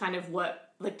that's just kind of what,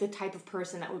 like, the type of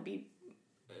person that would be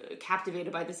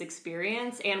captivated by this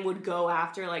experience and would go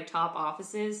after like top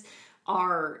offices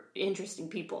are interesting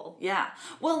people. Yeah.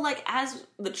 Well, like as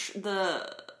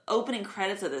the opening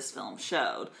credits of this film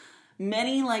showed,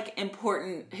 many like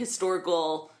important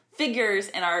historical figures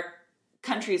in our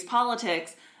country's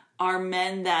politics are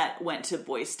men that went to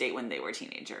Boys State when they were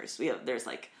teenagers. There's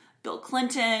like Bill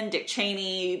Clinton, Dick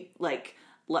Cheney, like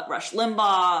Rush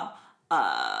Limbaugh.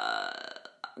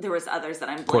 There was others that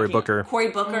I'm Cory blanking. Booker.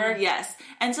 Cory Booker, yes.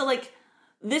 And so like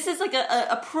this is like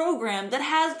a program that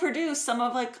has produced some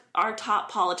of like our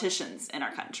top politicians in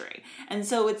our country. And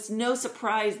so it's no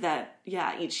surprise that,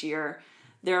 yeah, each year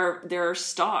there are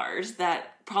stars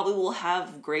that probably will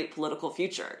have great political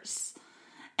futures.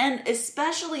 And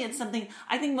especially in something,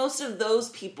 I think most of those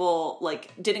people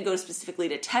like didn't go specifically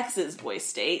to Texas Boys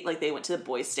State, like they went to the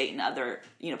Boys State in other,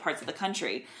 parts of the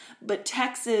country. But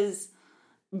Texas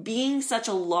being such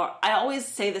a large, I always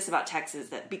say this about Texas,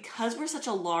 that because we're such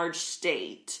a large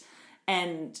state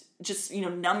and just,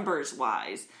 numbers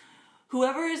wise,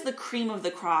 whoever is the cream of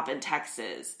the crop in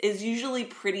Texas is usually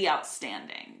pretty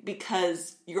outstanding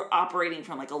because you're operating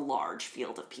from like a large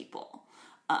field of people.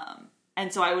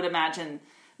 And so I would imagine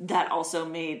that also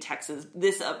made Texas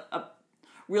this a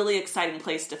really exciting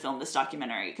place to film this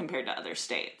documentary compared to other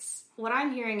states. What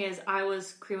I'm hearing is I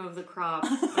was cream of the crop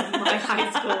in my high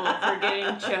school for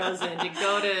getting chosen to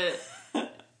go to,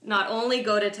 not only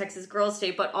go to Texas Girls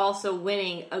State, but also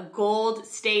winning a gold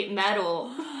state medal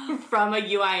from a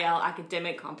UIL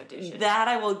academic competition. That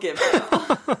I will give you.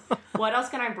 What else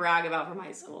can I brag about from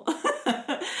high school?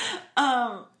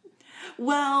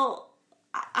 Well,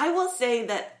 I will say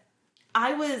that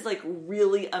I was like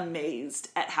really amazed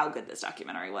at how good this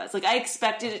documentary was. Like I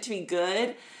expected it to be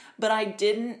good, but I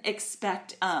didn't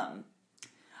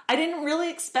really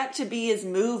expect to be as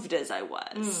moved as I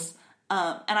was.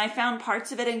 And I found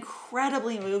parts of it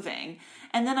incredibly moving.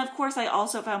 And then of course I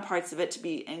also found parts of it to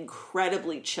be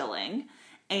incredibly chilling.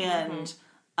 And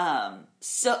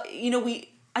so,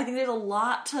 I think there's a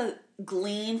lot to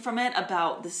glean from it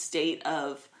about the state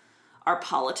of our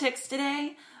politics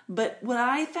today. But what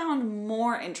I found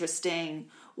more interesting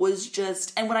was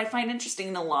just, and what I find interesting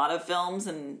in a lot of films,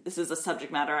 and this is a subject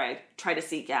matter I try to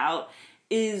seek out,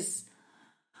 is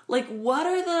like, what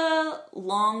are the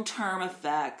long-term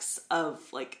effects of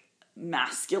like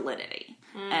masculinity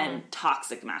and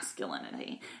toxic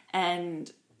masculinity? And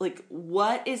like,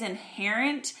 what is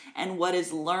inherent and what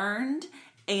is learned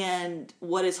and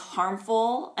what is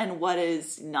harmful and what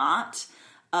is not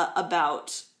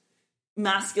about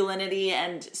masculinity,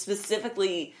 and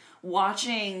specifically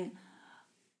watching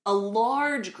a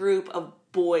large group of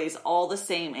boys all the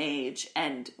same age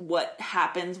and what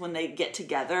happens when they get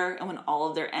together and when all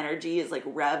of their energy is like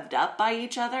revved up by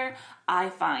each other, I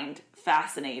find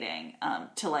fascinating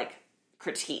to like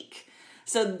critique.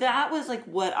 So that was like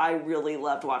what I really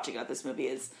loved watching about this movie.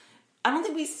 Is I don't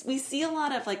think we see a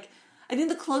lot of like, I think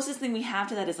the closest thing we have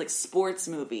to that is like sports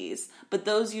movies, but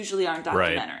those usually aren't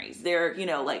documentaries. Right. They're,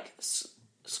 like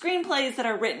screenplays that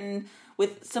are written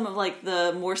with some of like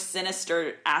the more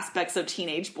sinister aspects of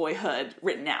teenage boyhood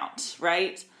written out,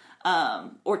 right?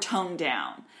 Or toned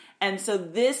down. And so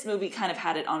this movie kind of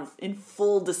had it on in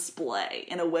full display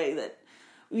in a way that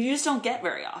you just don't get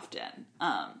very often.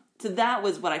 So that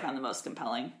was what I found the most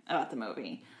compelling about the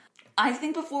movie. I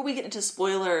think before we get into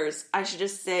spoilers, I should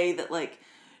just say that, like,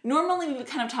 normally we would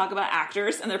kind of talk about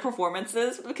actors and their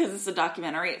performances because it's a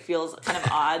documentary. It feels kind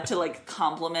of odd to, like,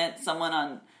 compliment someone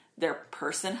on their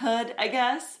personhood, I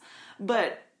guess.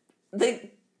 But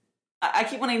I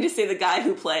keep wanting to say the guy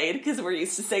who played, because we're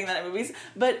used to saying that in movies.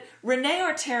 But Renee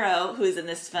Otero, who is in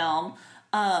this film,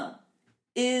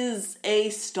 is a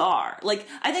star. Like,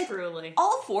 I think Truly.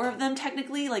 all four of them,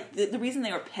 technically, like, the reason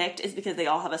they were picked is because they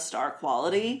all have a star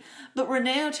quality. But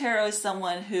Renee Otero is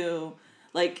someone who,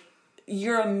 like,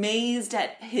 you're amazed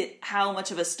at how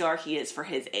much of a star he is for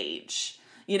his age.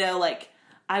 You know, like,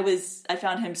 I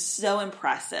found him so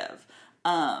impressive.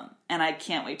 And I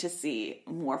can't wait to see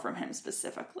more from him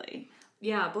specifically.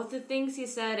 Yeah, both the things he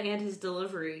said and his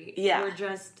delivery were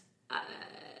just...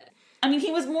 I mean,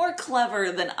 he was more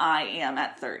clever than I am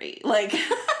at 30. Like,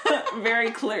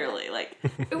 very clearly. Like,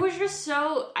 it was just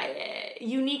so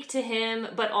unique to him,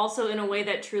 but also in a way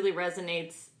that truly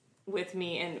resonates with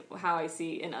me and how I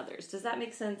see in others. Does that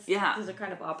make sense? Yeah. Those are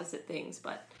kind of opposite things,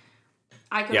 but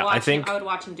I could I would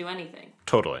watch him do anything.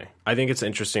 Totally. I think it's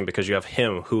interesting because you have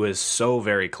him who is so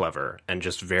very clever and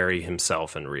just very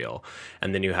himself and real.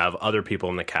 And then you have other people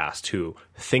in the cast who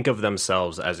think of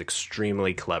themselves as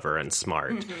extremely clever and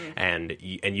smart. Mm-hmm. And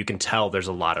you can tell there's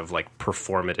a lot of like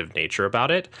performative nature about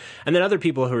it. And then other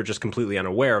people who are just completely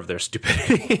unaware of their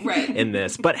stupidity in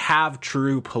this, but have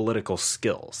true political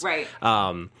skills. Right.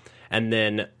 And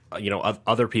then, you know,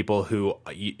 other people who,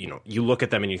 you look at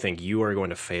them and you think you are going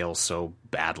to fail so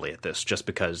badly at this just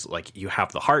because, like, you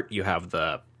have the heart, you have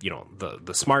the,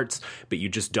 the smarts, but you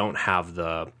just don't have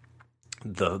the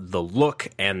look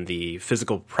and the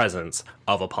physical presence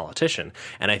of a politician.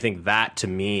 And I think that, to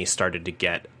me, started to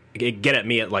get at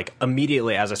me at, like,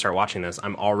 immediately as I start watching this,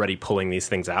 I'm already pulling these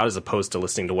things out as opposed to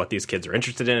listening to what these kids are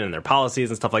interested in and their policies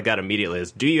and stuff like that. Immediately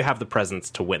is, do you have the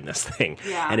presence to win this thing?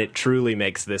 Yeah. And it truly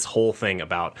makes this whole thing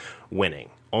about winning,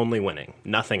 only winning,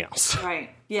 nothing else.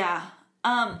 Right. Yeah.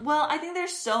 Well, I think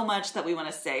there's so much that we want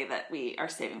to say that we are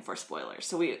saving for spoilers.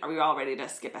 So are we all ready to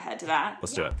skip ahead to that?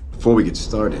 Let's do it. Before we get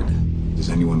started, does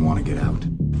anyone want to get out?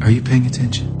 Are you paying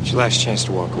attention? It's your last chance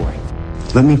to walk away.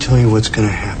 Let me tell you what's going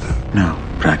to happen. No,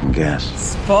 cracking gas.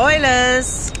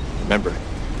 Spoilers! Remember,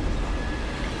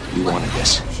 you wanted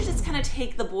this. We should just kind of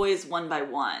take the boys one by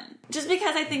one. Just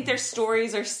because I think their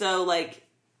stories are so, like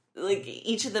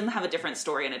each of them have a different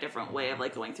story and a different way of,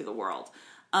 like, going through the world.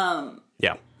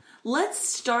 Yeah. Let's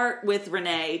start with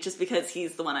Renee, just because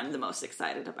he's the one I'm the most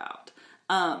excited about.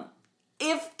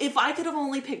 If I could have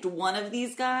only picked one of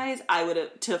these guys, I would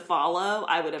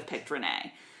have picked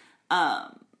Renee.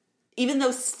 Even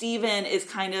though Steven is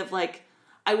kind of like,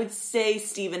 I would say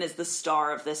Steven is the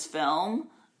star of this film.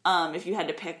 If you had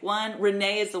to pick one,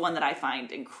 Renee is the one that I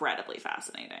find incredibly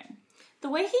fascinating. The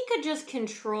way he could just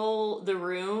control the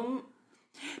room.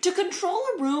 To control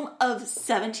a room of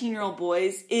 17-year-old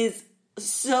boys is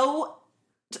so,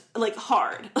 like,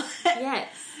 hard. Yes.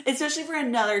 Especially for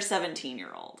another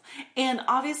 17-year-old. And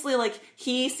obviously, like,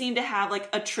 he seemed to have, like,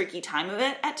 a tricky time of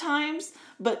it at times,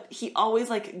 but he always,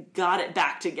 like, got it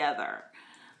back together.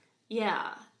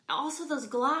 Yeah. Also, those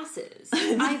glasses.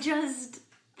 That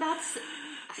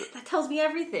tells me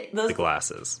everything. The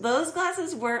glasses. Those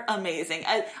glasses were amazing.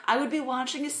 I would be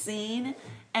watching a scene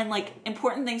and, like,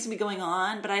 important things would be going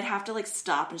on, but I'd have to, like,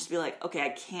 stop and just be like, okay, I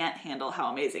can't handle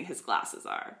how amazing his glasses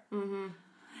are. Mm-hmm.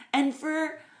 And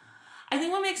I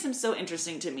think what makes him so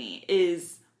interesting to me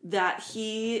is that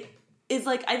he is,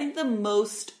 like, I think the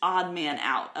most odd man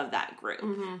out of that group.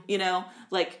 Mm-hmm. You know?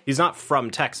 Like, he's not from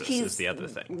Texas is the other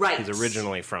thing. Right. He's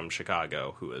originally from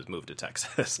Chicago who has moved to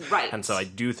Texas. Right. And so I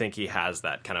do think he has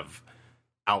that kind of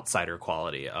outsider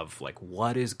quality of, like,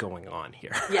 what is going on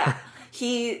here? Yeah.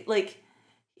 He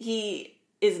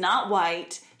is not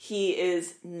white. He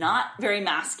is not very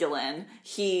masculine.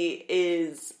 He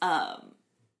is,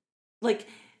 like,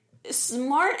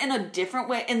 smart in a different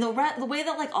way. In the way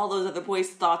that, like, all those other boys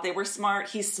thought they were smart,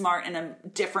 he's smart in a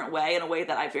different way, in a way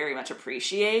that I very much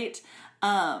appreciate.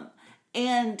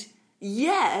 And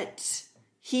yet,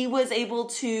 he was able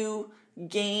to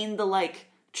gain the, like,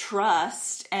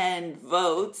 trust and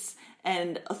votes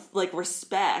and, like,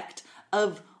 respect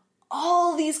of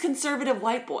all these conservative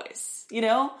white boys, you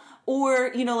know?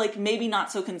 Or, you know, like, maybe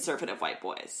not so conservative white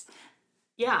boys.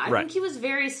 Yeah, I think he was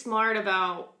very smart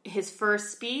about his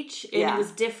first speech, and it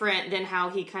was different than how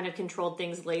he kind of controlled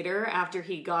things later after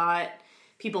he got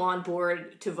people on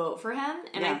board to vote for him.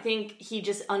 And Yeah. I think he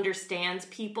just understands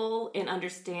people and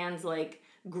understands like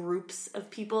groups of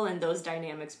people and those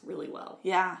dynamics really well.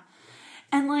 Yeah.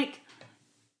 And like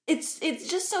it's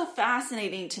just so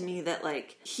fascinating to me that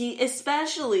like he was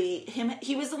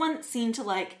the one that seemed to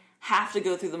like have to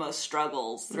go through the most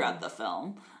struggles throughout the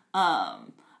film.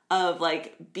 Of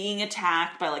like being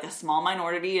attacked by like a small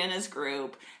minority in his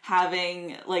group,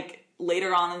 having like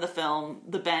later on in the film,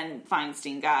 the Ben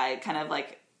Feinstein guy kind of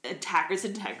like attack his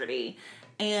integrity,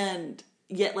 and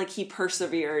yet like he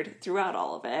persevered throughout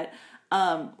all of it,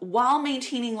 while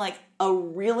maintaining like a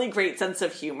really great sense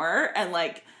of humor and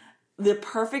like the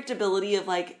perfect ability of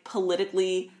like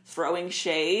politically throwing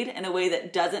shade in a way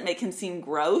that doesn't make him seem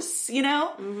gross, you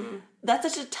know? Mm-hmm.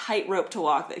 That's such a tightrope to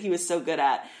walk that he was so good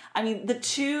at. I mean, the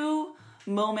two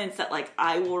moments that like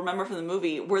I will remember from the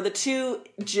movie were the two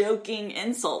joking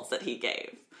insults that he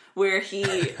gave, where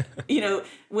he, you know,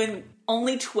 when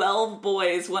only 12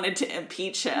 boys wanted to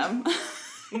impeach him,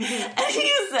 and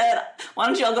he said, "Why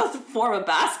don't y'all go form a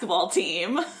basketball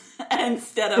team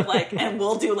instead of like, and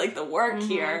we'll do like the work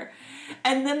here."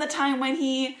 And then the time when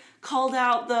he called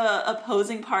out the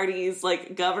opposing party's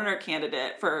like governor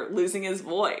candidate for losing his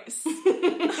voice.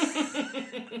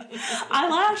 I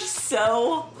laughed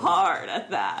so hard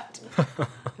at that.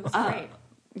 It was great.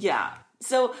 Yeah.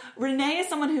 So Renee is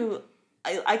someone who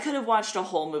I could have watched a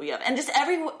whole movie of, and just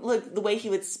the way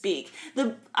he would speak.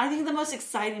 I think the most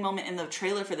exciting moment in the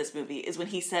trailer for this movie is when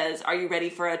he says, "Are you ready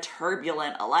for a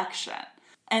turbulent election?"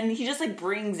 And he just like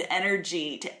brings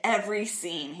energy to every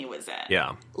scene he was in.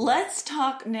 Yeah. Let's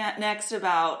talk next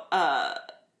about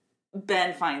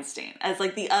Ben Feinstein as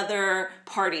like the other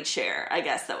party chair, I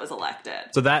guess, that was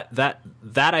elected. So that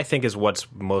I think is what's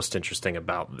most interesting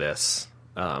about this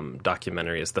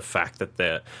documentary, is the fact that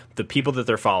the people that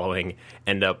they're following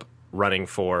end up running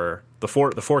for the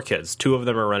four kids. Two of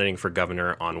them are running for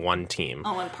governor on one team,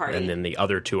 on one party, and then the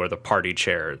other two are the party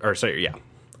chair. Or sorry, yeah.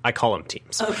 I call them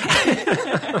teams. Okay.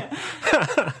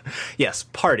 Yes,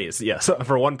 parties. Yes,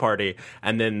 for one party,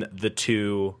 and then the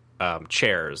two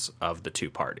chairs of the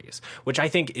two parties, which I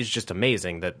think is just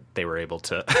amazing that they were able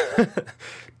to,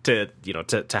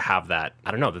 to have that.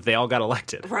 I don't know, that they all got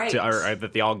elected, right? Or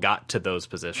that they all got to those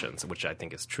positions, which I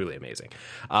think is truly amazing.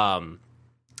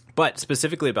 But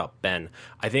specifically about Ben,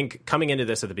 I think coming into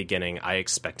this at the beginning, I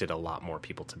expected a lot more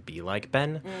people to be like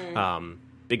Ben.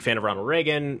 Big fan of Ronald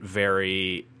Reagan.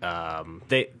 Very,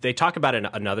 they talk about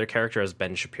another character as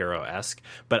Ben Shapiro-esque,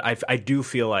 but I do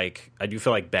feel like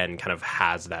Ben kind of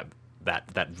has that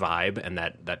vibe and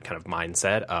that kind of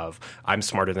mindset of, I'm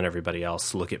smarter than everybody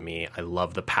else. Look at me. I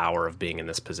love the power of being in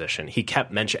this position. He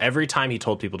kept mentioning every time he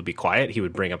told people to be quiet, he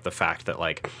would bring up the fact that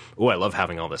like, oh, I love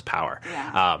having all this power,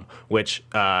 which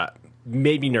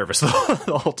made me nervous the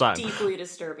whole time. Deeply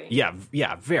disturbing.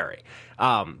 Yeah, very.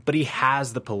 But he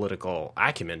has the political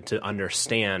acumen to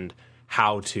understand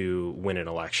how to win an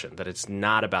election, that it's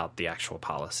not about the actual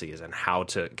policies and how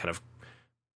to kind of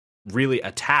really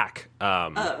attack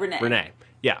Renee.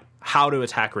 Yeah, how to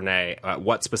attack Renee,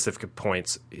 what specific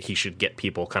points he should get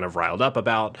people kind of riled up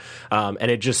about.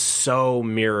 And it just so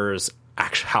mirrors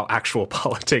how actual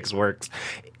politics works.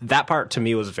 That part to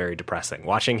me was very depressing.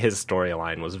 Watching his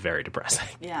storyline was very depressing.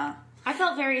 Yeah. I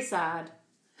felt very sad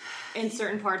in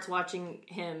certain parts watching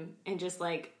him, and just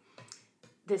like,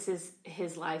 this is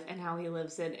his life and how he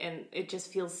lives it, and it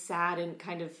just feels sad and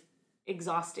kind of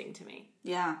exhausting to me.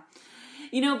 Yeah.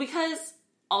 You know, because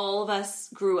all of us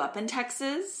grew up in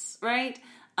Texas, right?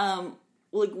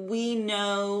 Like, we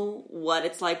know what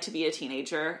it's like to be a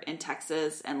teenager in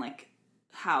Texas and like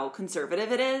how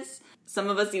conservative it is. Some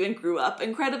of us even grew up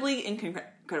incredibly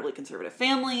conservative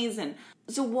families, and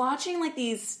so watching like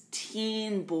these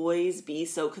teen boys be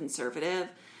so conservative,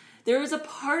 there was a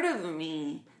part of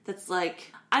me that's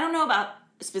like, I don't know about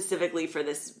specifically for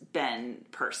this Ben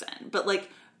person, but like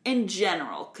in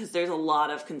general, because there's a lot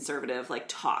of conservative like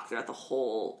talk throughout the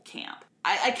whole camp.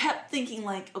 I kept thinking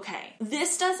like, okay,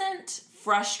 this doesn't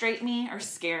frustrate me or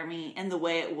scare me in the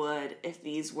way it would if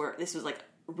this was like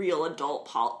real adult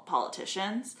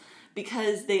politicians,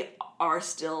 because they are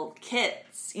still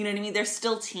kids. You know what I mean? They're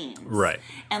still teens. Right.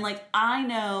 And like, I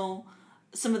know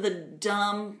some of the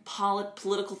dumb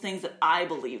political things that I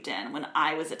believed in when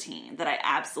I was a teen that I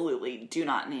absolutely do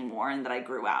not anymore and that I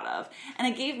grew out of.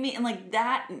 And it gave me, and like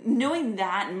that, knowing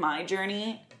that in my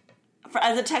journey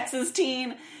as a Texas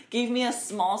teen gave me a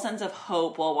small sense of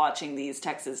hope while watching these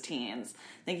Texas teens,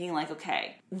 thinking like,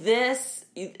 okay, this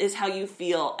is how you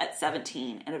feel at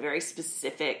 17 in a very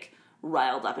specific,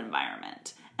 riled up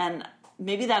environment. And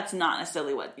maybe that's not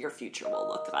necessarily what your future will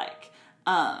look like.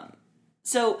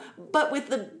 So, but with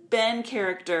the Ben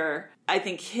character, I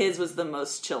think his was the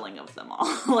most chilling of them all.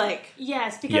 Like,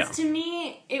 yes, because to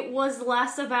me, it was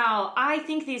less about, I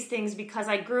think these things because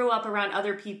I grew up around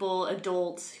other people,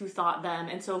 adults who thought them,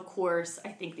 and so of course I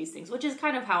think these things, which is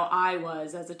kind of how I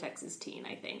was as a Texas teen,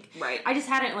 I think. Right. I just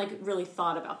hadn't like really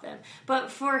thought about them. But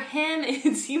for him,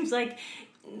 it seems like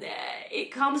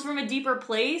it comes from a deeper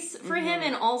place for him,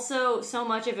 and also so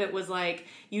much of it was like,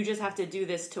 you just have to do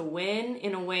this to win,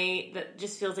 in a way that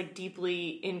just feels like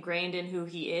deeply ingrained in who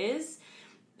he is.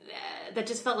 That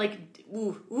just felt like,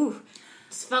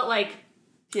 just felt like,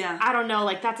 I don't know,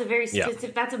 like that's a very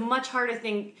specific, that's a much harder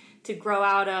thing to grow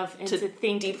out of and to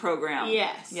think. Deprogram.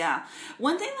 Yes. Yeah.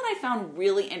 One thing that I found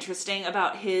really interesting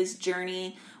about his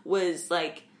journey was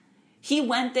like, he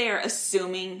went there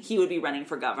assuming he would be running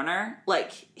for governor.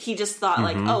 Like, he just thought,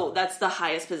 like, oh, that's the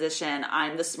highest position.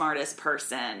 I'm the smartest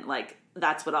person. Like,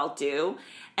 that's what I'll do.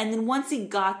 And then once he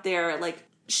got there, like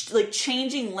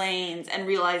changing lanes and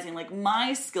realizing, like,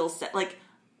 my skill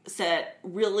set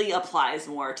really applies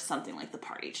more to something like the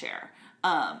party chair.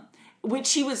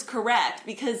 Which he was correct,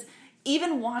 because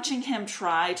even watching him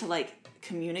try to, like,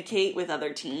 communicate with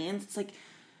other teens, it's like,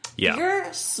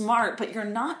 you're smart, but you're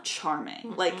not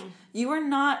charming. Like, you are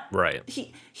not... Right.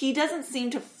 He doesn't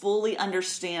seem to fully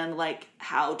understand, like,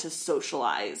 how to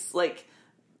socialize, like,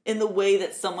 in the way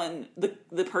that someone,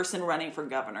 the person running for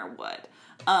governor would.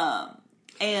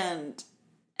 And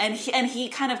he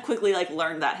kind of quickly, like,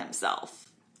 learned that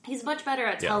himself. He's much better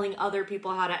at telling other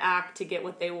people how to act to get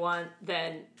what they want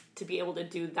than to be able to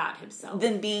do that himself.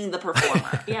 Than being the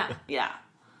performer. Yeah.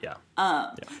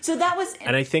 So that was...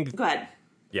 And I think... Go ahead.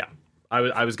 Yeah.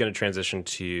 I was going to transition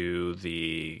to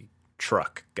the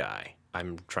truck guy.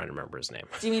 I'm trying to remember his name.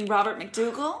 Do you mean Robert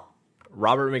McDougal?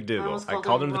 Robert McDougal. I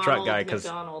called him the truck guy because...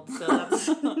 So that's...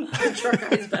 the truck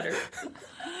guy's better.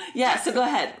 Yeah, so go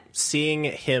ahead. Seeing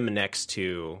him next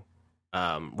to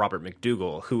Robert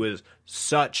McDougal, who is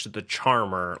such the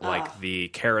charmer, like the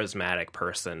charismatic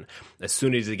person. As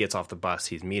soon as he gets off the bus,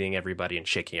 he's meeting everybody and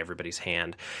shaking everybody's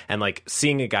hand. And like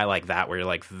seeing a guy like that where you're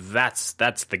like, that's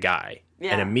the guy.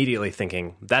 Yeah. And immediately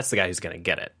thinking, that's the guy who's going to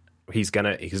get it. He's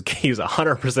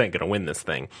 100% going to win this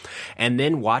thing. And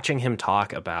then watching him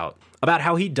talk about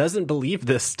how he doesn't believe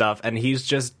this stuff, and he's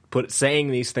just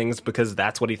saying these things because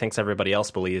that's what he thinks everybody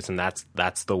else believes, and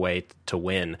that's the way to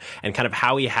win. And kind of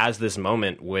how he has this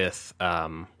moment with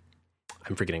I'm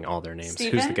forgetting all their names.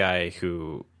 Steven? Who's the guy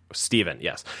who... Steven,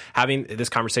 yes. Having this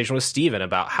conversation with Steven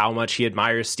about how much he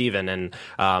admires Steven, and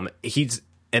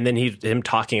him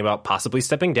talking about possibly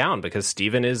stepping down because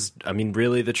Steven is, I mean,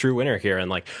 really the true winner here. And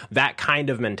like that kind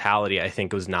of mentality, I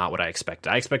think, was not what I expected.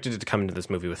 I expected it to come into this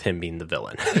movie with him being the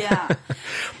villain. Yeah.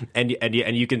 and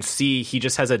you can see he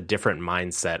just has a different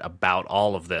mindset about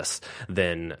all of this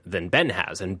than Ben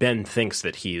has. And Ben thinks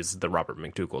that he's the Robert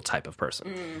McDougal type of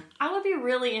person. I would be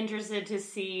really interested to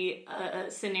see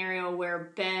a scenario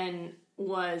where Ben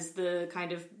was the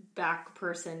kind of back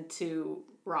person to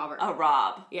Robert.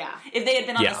 Rob. Yeah. If they had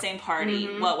been on the same party,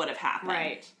 what would have happened?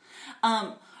 Right.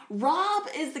 Rob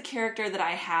is the character that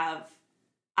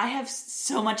I have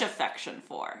so much affection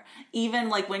for. Even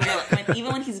like when you're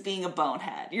even when he's being a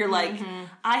bonehead, you're like,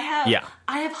 I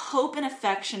have hope and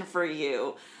affection for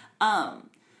you.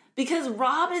 Because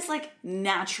Rob is like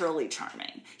naturally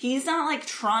charming. He's not like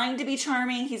trying to be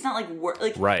charming. He's not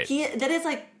like right. That is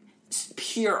like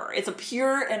pure. It's a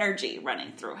pure energy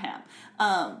running through him.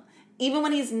 Even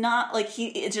when he's not, like,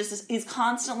 he's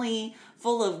constantly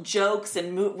full of jokes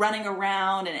and running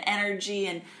around and energy.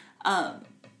 And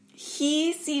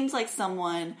he seems like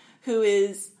someone who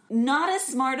is not as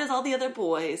smart as all the other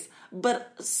boys,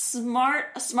 but smart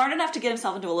enough to get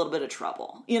himself into a little bit of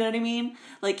trouble. You know what I mean?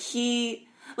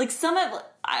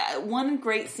 One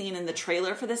great scene in the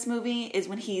trailer for this movie is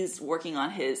when he's working on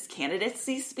his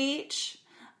candidacy speech.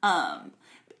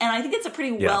 And I think it's a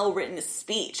pretty well-written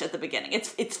speech at the beginning.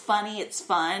 It's funny, it's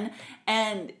fun,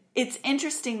 and it's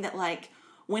interesting that, like,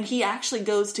 when he actually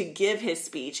goes to give his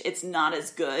speech, it's not as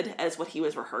good as what he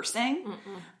was rehearsing.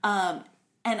 And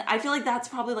I feel like that's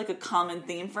probably, like, a common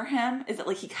theme for him, is that,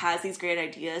 like, he has these great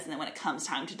ideas, and then when it comes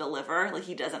time to deliver, like,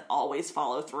 he doesn't always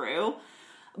follow through.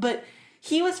 But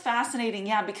he was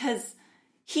fascinating, because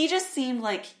he just seemed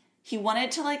like he wanted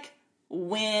to, like,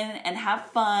 win and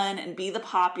have fun and be the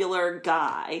popular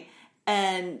guy,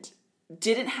 and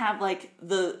didn't have like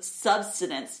the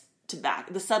substance to back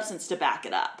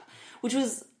it up, which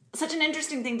was such an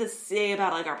interesting thing to say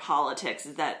about like our politics,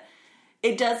 is that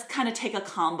it does kind of take a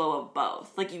combo of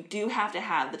both. Like, you do have to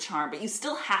have the charm, but you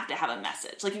still have to have a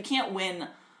message. Like, you can't win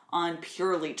on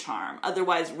purely charm,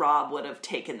 otherwise Rob would have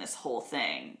taken this whole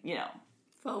thing,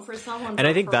 Vote for someone. And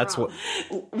I think that's what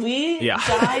we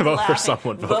died vote laughing. for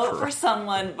someone. Vote for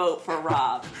someone. Vote for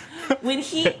Rob. When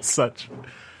he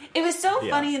It was so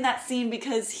funny in that scene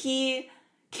because he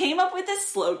came up with this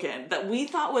slogan that we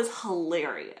thought was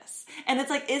hilarious. And it's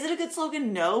like, is it a good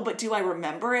slogan? No, but do I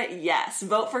remember it? Yes.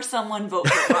 Vote for someone. Vote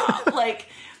for Rob. Like,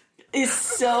 is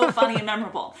so funny and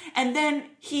memorable. And then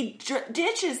he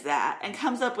ditches that and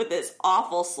comes up with this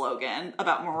awful slogan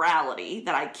about morality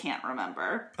that I can't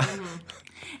remember.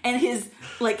 And his,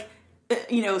 like,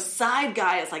 side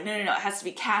guy is like, no, it has to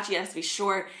be catchy, it has to be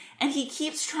short. And he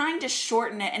keeps trying to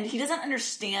shorten it, and he doesn't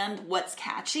understand what's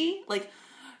catchy. Like,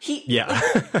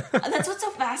 that's what's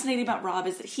so fascinating about Rob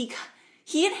is that he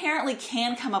inherently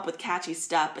can come up with catchy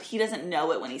stuff, but he doesn't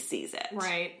know it when he sees it.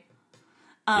 Right.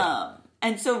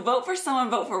 And so vote for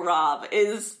someone, vote for Rob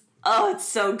is, it's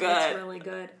so good. It's really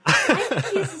good. I think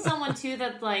he's someone, too,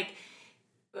 that, like,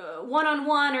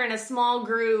 one-on-one or in a small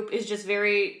group is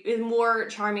more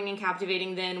charming and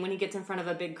captivating than when he gets in front of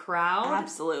a big crowd.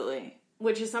 Absolutely.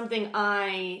 Which is something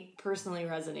I personally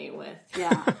resonate with.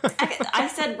 Yeah. I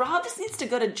said, Rob just needs to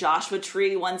go to Joshua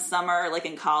Tree one summer, like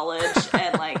in college,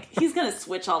 and like he's going to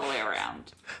switch all the way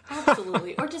around.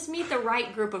 Absolutely. Or just meet the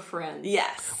right group of friends.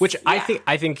 Yes. Which I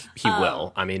think he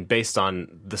will. I mean, based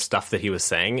on the stuff that he was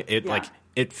saying,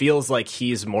 it feels like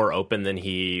he's more open than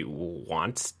he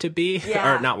wants to be.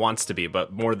 Yeah. Or not wants to be,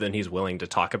 but more than he's willing to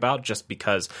talk about, just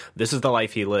because this is the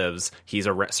life he lives. He's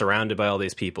surrounded by all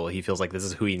these people. He feels like this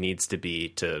is who he needs to be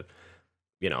to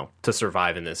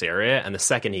survive in this area. And the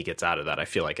second he gets out of that, I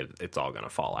feel like it's all going to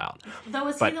fall out.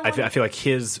 I feel like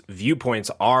his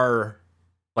viewpoints are...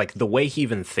 like, the way he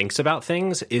even thinks about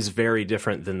things is very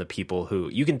different than the people who...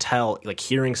 you can tell, like,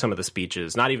 hearing some of the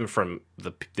speeches, not even from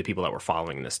the people that were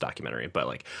following this documentary, but,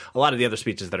 like, a lot of the other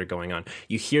speeches that are going on,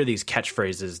 you hear these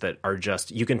catchphrases that are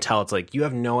just... you can tell it's like, you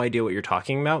have no idea what you're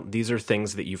talking about. These are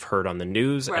things that you've heard on the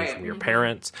news and from your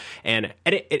parents. And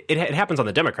it happens on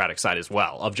the Democratic side as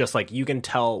well, of just, like, you can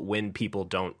tell when people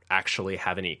don't actually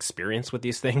have any experience with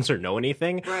these things or know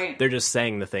anything. Right. They're just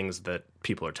saying the things that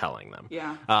people are telling them.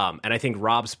 Yeah. And I think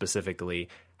Rob specifically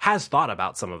has thought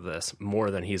about some of this more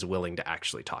than he's willing to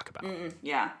actually talk about.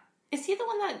 Yeah. Is he the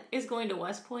one that is going to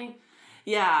West Point?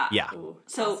 Yeah. Yeah. Ooh,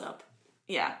 So- toss up.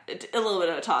 Yeah, a little bit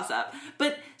of a toss-up.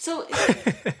 But, so,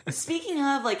 speaking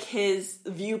of, like, his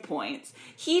viewpoints,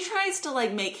 he tries to,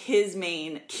 like, make his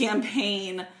main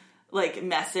campaign, like,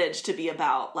 message to be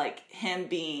about, like, him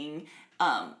being,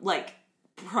 like,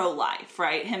 pro-life,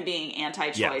 right? Him being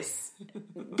anti-choice,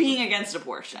 being against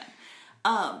abortion.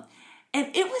 And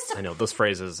it was... I know, those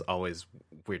phrases always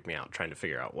weird me out, trying to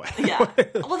figure out what... Yeah.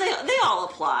 Well, they all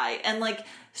apply. And, like,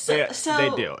 so they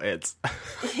do. It's...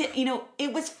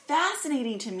 it was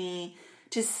fascinating to me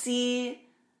to see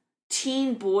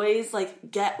teen boys,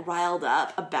 like, get riled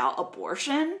up about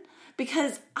abortion.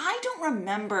 Because I don't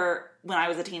remember when I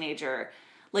was a teenager,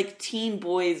 like, teen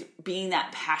boys being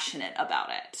that passionate about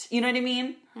it. You know what I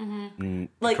mean? Mm-hmm.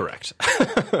 Like, correct.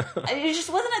 It just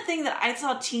wasn't a thing that I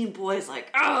saw teen boys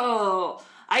like, oh,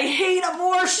 I hate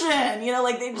abortion.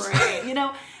 Like they just,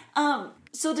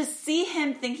 so to see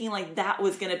him thinking like that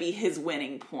was going to be his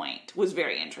winning point was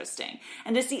very interesting.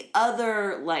 And to see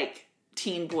other like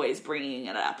teen boys bringing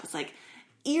it up was like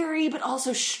eerie, but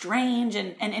also strange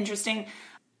and interesting.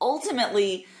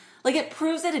 Ultimately, like it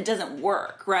proves that it doesn't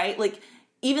work, right? Like,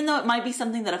 even though it might be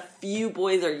something that a few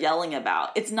boys are yelling about,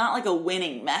 it's not like a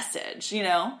winning message,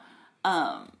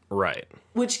 Right.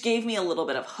 Which gave me a little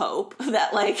bit of hope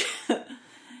that, like,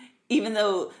 even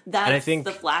though that's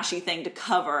the flashy thing to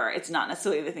cover, it's not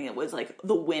necessarily the thing that was, like,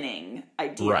 the winning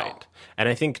ideal. Right. And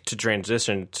I think to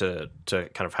transition to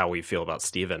kind of how we feel about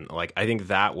Stephen, like, I think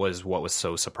that was what was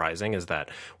so surprising is that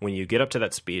when you get up to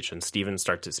that speech and Stephen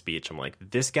starts his speech, I'm like,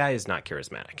 this guy is not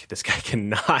charismatic. This guy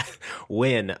cannot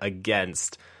win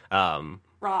against...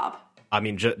 Rob. I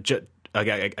mean,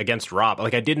 against Rob.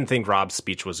 Like, I didn't think Rob's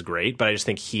speech was great, but I just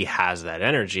think he has that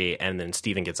energy, and then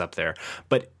Stephen gets up there.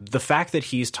 But the fact that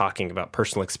he's talking about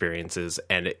personal experiences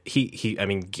and he I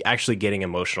mean, actually getting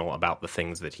emotional about the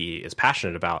things that he is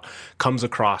passionate about comes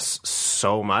across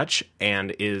so much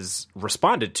and is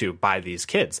responded to by these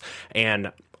kids.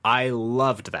 And I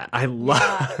loved that. I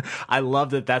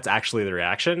love that that's actually the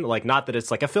reaction. Like, not that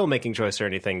it's like a filmmaking choice or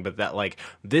anything, but that like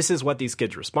this is what these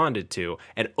kids responded to,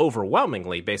 and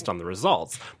overwhelmingly based on the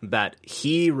results, that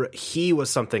he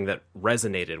was something that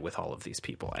resonated with all of these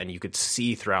people. And you could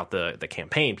see throughout the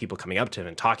campaign people coming up to him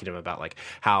and talking to him about like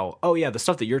how, oh yeah, the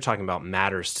stuff that you're talking about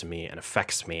matters to me and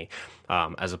affects me,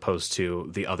 as opposed to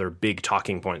the other big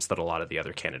talking points that a lot of the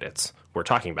other candidates were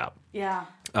talking about. Yeah.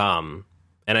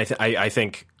 And I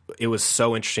think it was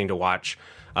so interesting to watch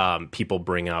people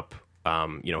bring up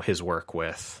his work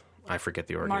with, I forget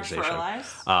the organization. March for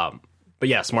Our Lives. But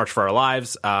yes, March for Our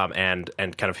Lives, and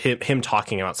kind of him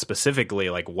talking about specifically,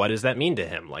 like, what does that mean to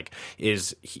him? Like,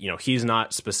 he's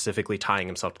not specifically tying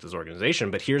himself to this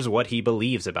organization, but here's what he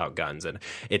believes about guns. And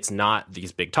it's not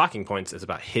these big talking points. It's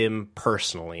about him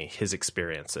personally, his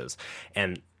experiences.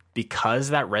 And because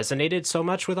that resonated so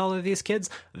much with all of these kids,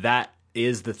 that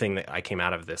is the thing that I came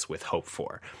out of this with hope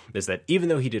for, is that even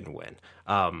though he didn't win,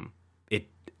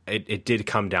 it did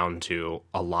come down to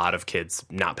a lot of kids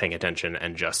not paying attention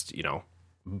and just,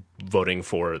 voting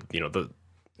for,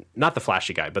 not the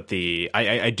flashy guy, but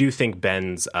I do think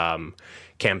Ben's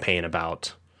campaign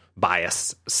about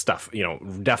bias stuff,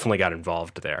 definitely got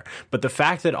involved there. But the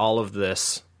fact that all of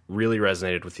this really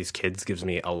resonated with these kids gives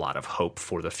me a lot of hope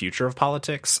for the future of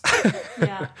politics.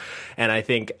 Yeah. And I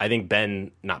think Ben,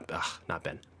 not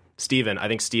Ben, Steven, I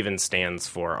think Steven stands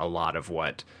for a lot of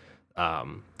what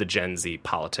the Gen Z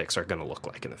politics are going to look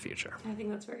like in the future. I think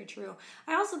that's very true.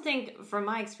 I also think, from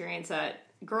my experience at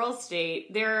Girls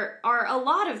State, there are a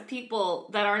lot of people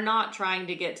that are not trying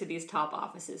to get to these top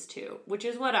offices too, which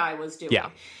is what I was doing. Yeah.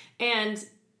 And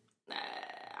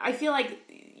I feel like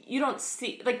you don't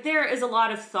see, like, there are a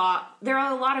lot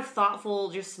of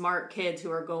thoughtful, just smart kids who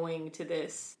are going to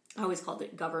this, I always called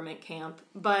it government camp,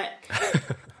 but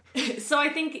so I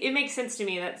think it makes sense to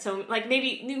me that, so, like,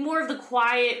 maybe more of the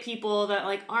quiet people that,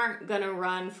 like, aren't gonna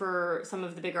run for some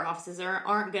of the bigger offices, or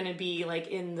aren't gonna be, like,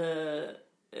 in the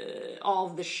all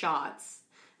of the shots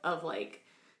of, like,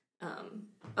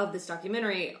 of this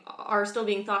documentary, are still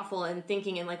being thoughtful and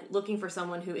thinking and, like, looking for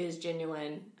someone who is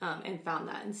genuine, and found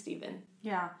that in Steven.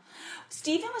 Yeah.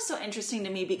 Steven was so interesting to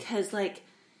me because, like,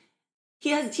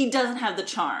 he doesn't have the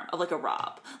charm of, like, a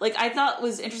Rob. Like, I thought it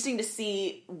was interesting to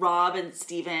see Rob and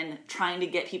Steven trying to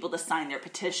get people to sign their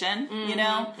petition,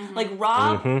 Mm-hmm. Like,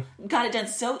 Rob got it done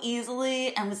so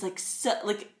easily and was, like, so,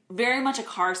 like, very much a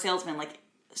car salesman, like,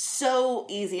 so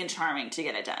easy and charming to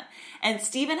get it done. And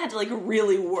Steven had to, like,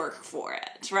 really work for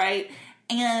it, right?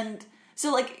 And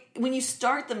so, like, when you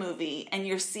start the movie and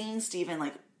you're seeing Steven,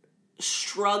 like,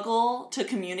 struggle to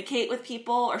communicate with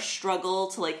people or struggle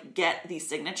to, like, get these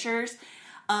signatures,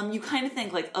 you kind of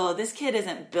think, like, oh, this kid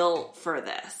isn't built for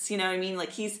this. You know what I mean?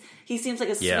 Like, he seems like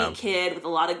a sweet kid with a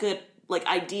lot of good, like,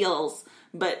 ideals,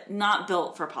 but not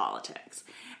built for politics.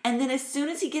 And then as soon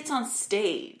as he gets on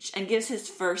stage and gives his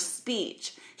first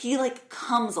speech, he, like,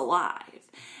 comes alive.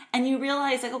 And you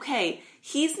realize, like, okay,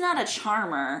 he's not a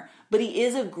charmer, but he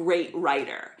is a great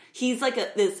writer. He's,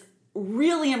 like, this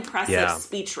really impressive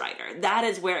speechwriter. That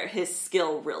is where his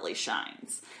skill really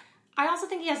shines. I also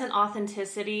think he has an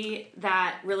authenticity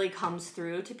that really comes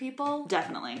through to people.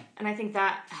 Definitely. And I think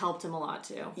that helped him a lot,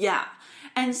 too. Yeah.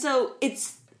 And so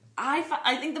I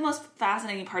think the most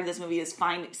fascinating part of this movie is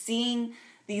seeing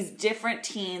these different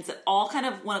teens that all kind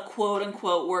of want to quote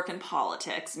unquote work in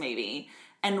politics, maybe,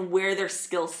 and where their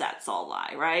skill sets all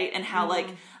lie, right? And how, like,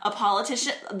 a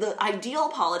politician, the ideal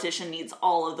politician needs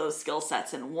all of those skill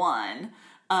sets in one,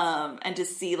 and to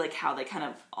see, like, how they kind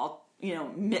of all,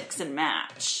 mix and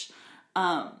match.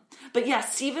 But yeah,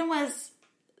 Steven was,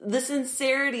 the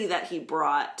sincerity that he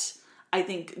brought, I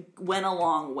think, went a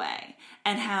long way.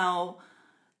 And how,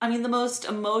 I mean, the most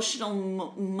emotional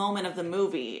moment of the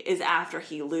movie is after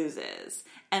he loses,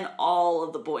 and all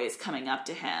of the boys coming up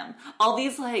to him. All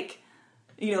these, like,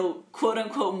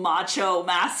 quote-unquote macho,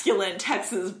 masculine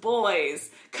Texas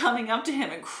boys coming up to him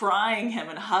and crying him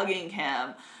and hugging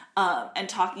him, and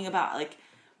talking about, like,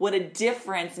 what a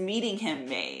difference meeting him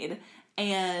made.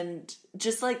 And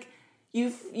just, like,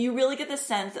 you really get the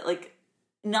sense that, like,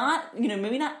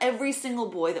 maybe not every single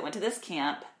boy that went to this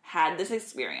camp had this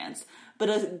experience, but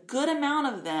a good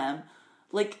amount of them,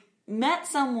 like, met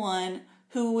someone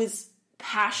who was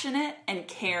passionate and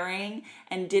caring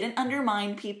and didn't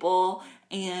undermine people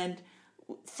and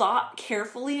thought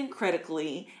carefully and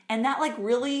critically, and that, like,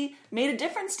 really made a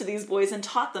difference to these boys and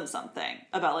taught them something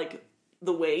about, like,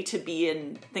 the way to be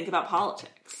and think about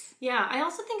politics. Yeah, I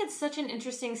also think it's such an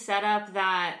interesting setup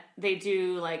that they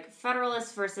do, like,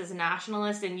 Federalist versus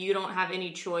Nationalist, and you don't have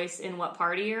any choice in what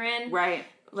party you're in. Right.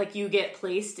 Like, you get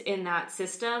placed in that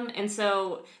system, and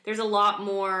so there's a lot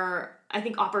more, I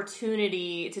think,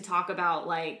 opportunity to talk about,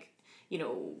 like,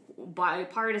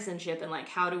 bipartisanship and, like,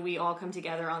 how do we all come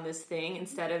together on this thing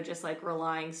instead of just, like,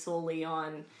 relying solely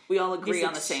on we all agree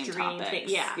on the same topics.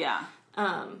 Yeah.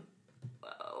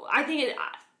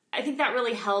 I think that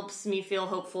really helps me feel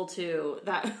hopeful too,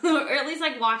 that, or at least,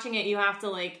 like, watching it, you have to,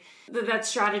 like, that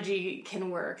strategy can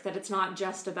work, that it's not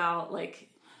just about, like...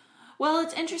 Well,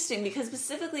 it's interesting because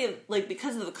specifically, like,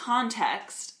 because of the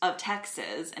context of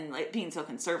Texas and, like, being so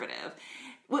conservative,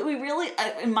 what we really,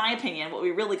 in my opinion, what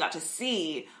we really got to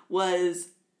see was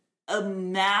a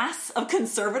mass of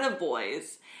conservative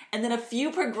boys and then a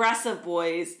few progressive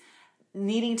boys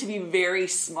needing to be very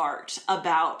smart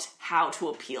about how to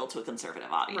appeal to a conservative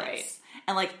audience. Right.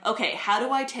 And like, okay, how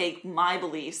do I take my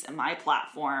beliefs and my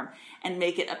platform and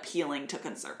make it appealing to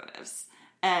conservatives?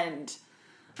 And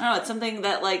I don't know, it's something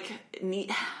that like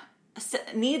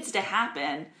needs to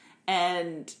happen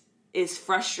and is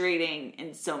frustrating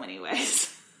in so many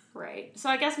ways. Right. So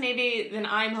I guess maybe then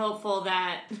I'm hopeful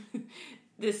that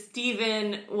this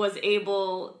Steven was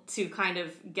able to kind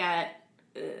of get...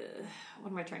 what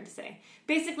am I trying to say?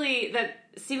 Basically, that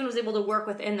Steven was able to work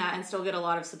within that and still get a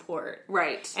lot of support.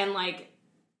 Right. And, like,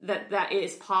 that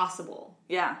is possible.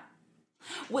 Yeah.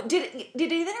 What did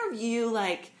either of you,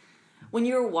 like, when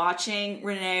you were watching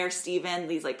Renee or Steven,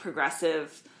 these, like,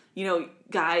 progressive, you know,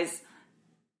 guys,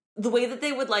 the way that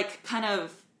they would, like, kind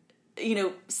of, you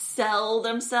know, sell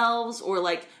themselves or,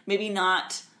 like, maybe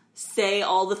not say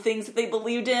all the things that they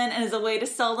believed in and as a way to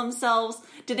sell themselves.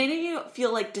 Did any of you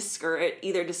feel like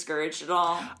discouraged at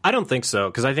all? I don't think so,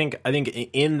 because I think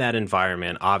in that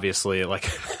environment, obviously, like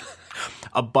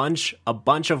a bunch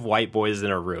of white boys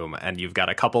in a room, and you've got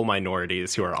a couple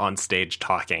minorities who are on stage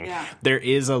talking. Yeah. There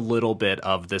is a little bit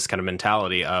of this kind of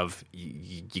mentality of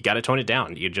you got to tone it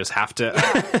down. You just have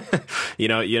to,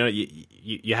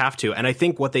 you have to. And I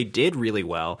think what they did really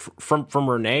well from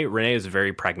Renee is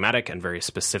very pragmatic and very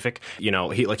specific. You know,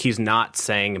 he's not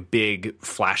saying big,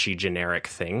 flashy, generic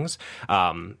things.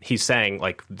 He's saying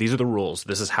like, these are the rules.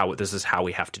 This is how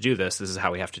we have to do this. This is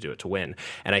how we have to do it to win.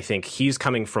 And I think he's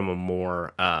coming from a more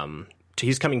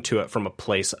he's coming to it from a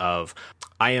place of,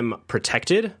 I am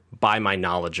protected by my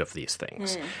knowledge of these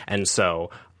things. And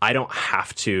so I don't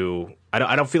have to,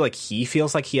 I don't feel like he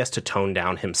feels like he has to tone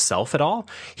down himself at all.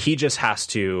 He just has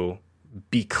to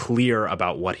be clear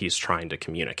about what he's trying to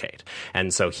communicate.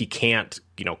 And so he can't,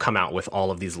 come out with all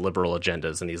of these liberal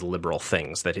agendas and these liberal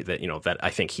things that I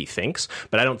think he thinks,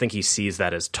 but I don't think he sees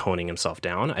that as toning himself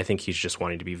down. I think he's just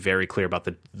wanting to be very clear about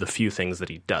the few things that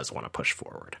he does want to push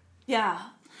forward. Yeah.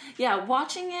 Yeah.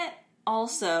 Watching it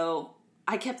also,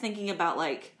 I kept thinking about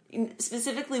like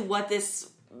specifically what this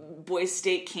Boys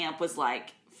State camp was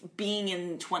like being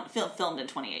filmed in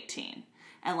 2018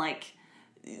 and like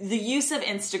the use of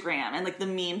Instagram and like the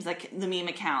memes, like the meme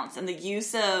accounts and the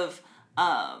use of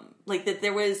like that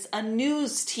there was a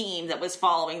news team that was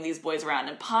following these boys around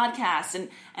and podcasts and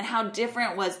how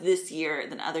different was this year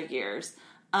than other years.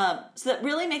 So that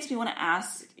really makes me want to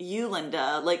ask you,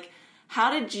 Linda, like,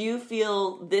 how did you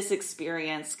feel this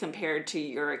experience compared to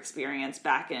your experience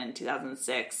back in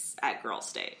 2006 at Girls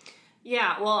State?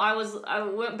 Yeah, well, I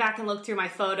went back and looked through my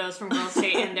photos from Girls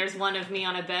State, and there's one of me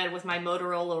on a bed with my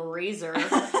Motorola Razr.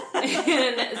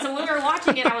 And so when we were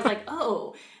watching it, I was like,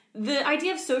 oh, the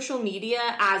idea of social media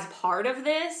as part of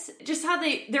this, just how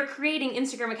they're creating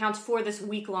Instagram accounts for this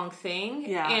week-long thing,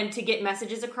 and to get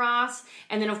messages across,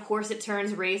 and then of course it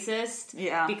turns racist,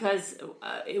 because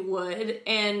it would,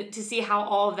 and to see how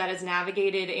all of that is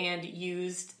navigated and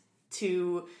used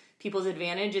to people's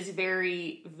advantage is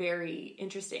very, very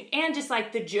interesting. And just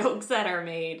like the jokes that are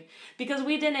made, because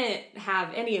we didn't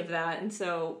have any of that, and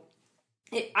so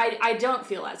I don't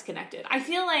feel as connected. I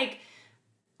feel like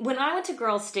when I went to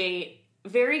Girls State,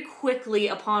 very quickly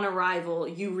upon arrival,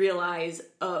 you realize,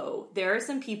 oh, there are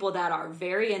some people that are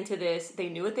very into this. They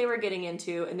knew what they were getting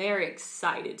into, and they're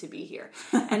excited to be here.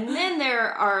 And then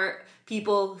there are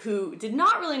people who did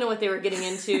not really know what they were getting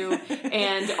into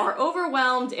and are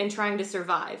overwhelmed and trying to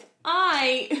survive.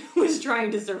 I was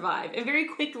trying to survive and very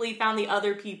quickly found the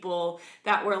other people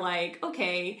that were like,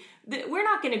 okay, we're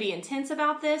not going to be intense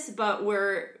about this, but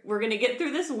we're going to get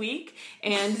through this week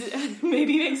and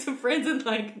maybe make some friends and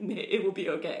like it will be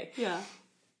okay. Yeah.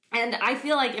 And I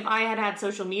feel like if I had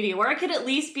social media where I could at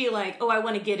least be like, oh, I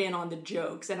want to get in on the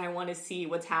jokes and I want to see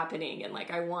what's happening and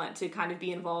like I want to kind of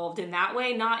be involved in that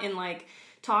way, not in like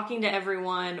talking to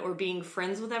everyone or being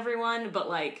friends with everyone, but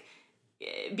like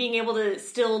being able to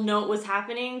still know what was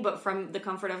happening, but from the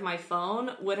comfort of my phone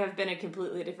would have been a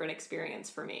completely different experience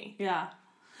for me. Yeah.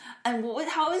 And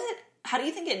how do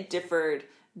you think it differed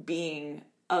being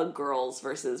a girls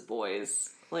versus boys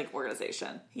like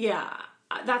organization? Yeah,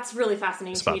 that's really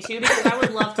fascinating to me too, because I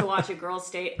would love to watch a Girls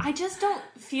State. I just don't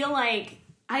feel like...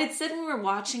 I had said when we were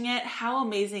watching it how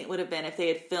amazing it would have been if they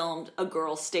had filmed a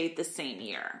Girls State the same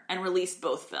year and released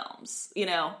both films,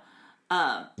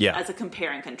 as a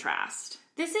compare and contrast.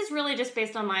 This is really just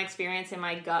based on my experience and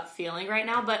my gut feeling right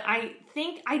now, but I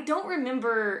think I don't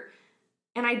remember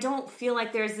And I don't feel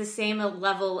like there's the same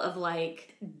level of,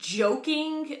 like,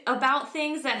 joking about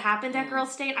things that happened at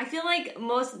Girls' State. I feel like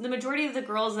the majority of the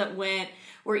girls that went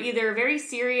were either very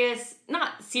serious,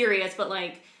 not serious, but,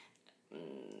 like,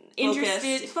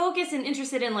 focused and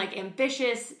interested in, like,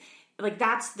 ambitious. Like,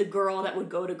 that's the girl that would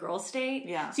go to Girls' State.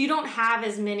 Yeah. So you don't have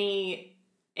as many,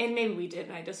 and maybe we did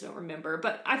and I just don't remember,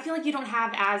 but I feel like you don't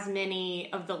have as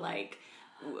many of the, like,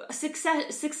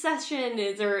 secession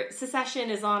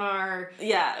is on our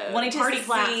wanting party to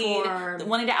platform,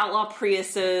 wanting to outlaw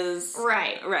Priuses,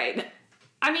 right.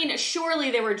 I mean,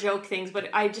 surely there were joke things, but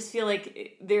I just feel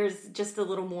like there's a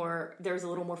little more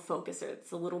focus, or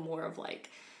it's a little more of,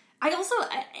 like, I also,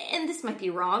 and this might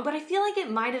be wrong, but I feel like it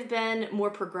might have been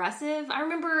more progressive. I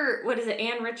remember, what is it,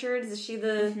 Ann Richards? Is she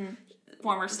the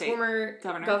former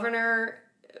governor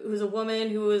who's a woman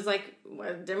who was, like,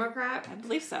 a Democrat? I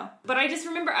believe so. But I just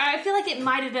remember, I feel like it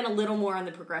might have been a little more on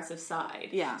the progressive side.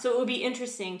 Yeah. So it would be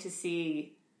interesting to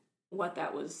see what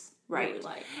that was really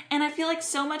like. And I feel like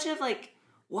so much of, like,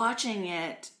 watching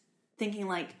it, thinking,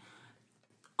 like,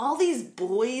 all these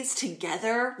boys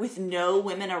together with no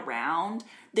women around,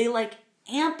 they, like,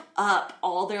 amp up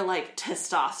all their, like,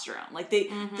 testosterone. Like, the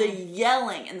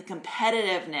yelling and the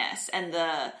competitiveness and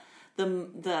the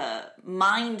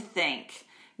mind think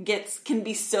can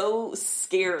be so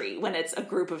scary when it's a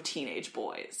group of teenage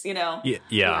boys, you know?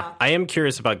 Yeah. I am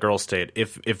curious about Girls' State,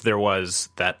 if there was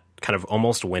that kind of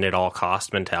almost win at all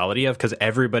cost mentality of, because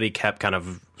everybody kept kind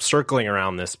of circling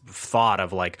around this thought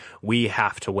of, like, we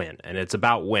have to win, and it's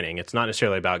about winning. It's not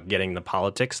necessarily about getting the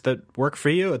politics that work for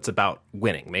you. It's about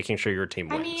winning, making sure your team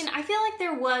wins. I mean, I feel like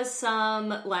there was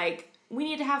some, like, we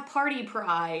need to have party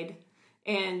pride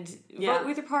and vote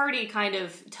with your party kind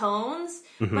of tones,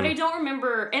 but I don't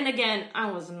remember, and again,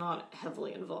 I was not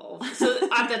heavily involved, so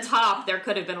at the top there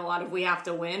could have been a lot of we have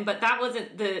to win, but that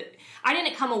wasn't I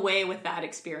didn't come away with that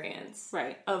experience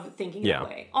of thinking that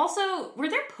way. Also, were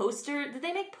there did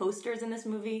they make posters in this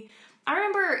movie? I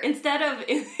remember instead of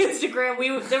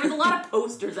Instagram, there was a lot of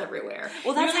posters everywhere.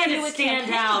 Well, that's how you would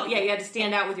stand out. Yeah, you had to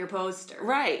stand out with your poster.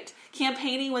 Right.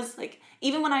 Campaigning was, like,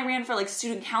 even when I ran for, like,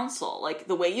 student council, like,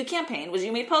 the way you campaigned was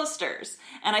you made posters.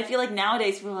 And I feel like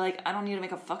nowadays people are like, I don't need to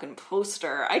make a fucking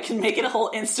poster. I can make it a whole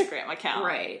Instagram account.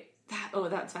 Right.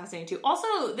 That's fascinating, too.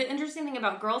 Also, the interesting thing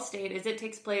about Girls' State is it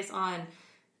takes place on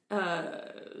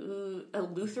a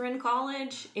Lutheran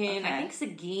college in, I think,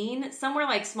 Seguin, somewhere,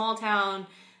 like, small town,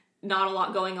 not a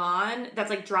lot going on,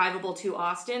 that's, like, drivable to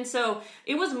Austin. So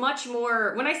it was much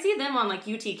more, when I see them on, like,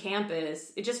 UT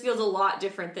campus, it just feels a lot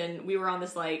different than we were on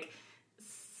this, like,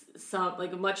 a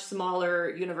much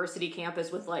smaller university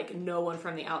campus with, like, no one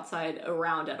from the outside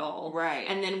around at all. Right.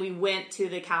 And then we went to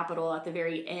the Capitol at the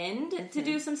very end to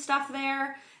do some stuff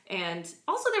there. And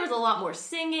also there was a lot more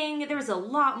singing.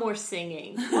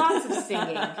 Lots of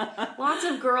singing. Lots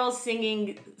of girls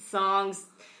singing songs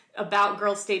about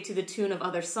Girls' State to the tune of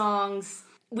other songs.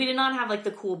 We did not have, like,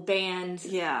 the cool band,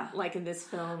 like in this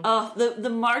film. Oh, the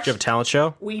march. Did you have a talent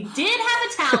show? We did have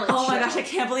a talent show. Oh my gosh, I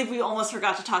can't believe we almost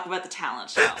forgot to talk about the talent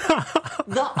show.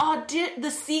 the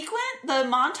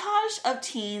montage of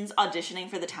teens auditioning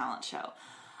for the talent show.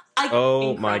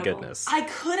 My goodness. I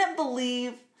couldn't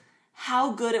believe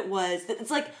how good it was. It's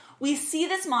like, we see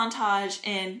this montage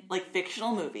in, like,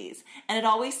 fictional movies, and it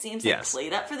always seems like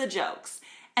played up for the jokes.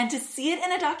 And to see it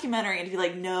in a documentary and to be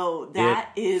like, no,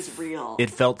 that is real. It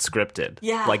felt scripted.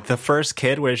 Yeah. Like the first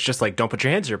kid where it's just like, don't put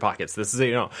your hands in your pockets. This is,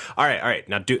 all right.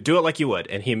 Now do it like you would.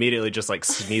 And he immediately just, like,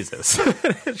 sneezes.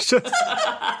 It's just...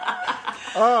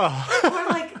 Or,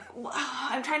 like,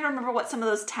 I'm trying to remember what some of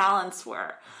those talents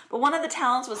were. But one of the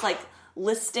talents was, like,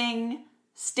 listing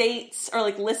states or,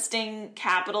 like, listing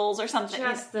capitals or something.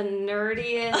 Just the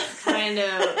nerdiest kind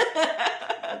of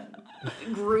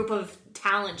group of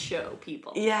talent show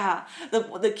people. Yeah.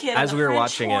 The kid as in we the were French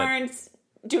watching horns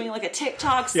doing, like, a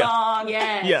TikTok song.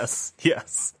 Yes.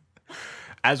 Yes.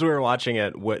 As we were watching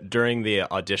it during the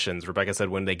auditions, Rebecca said,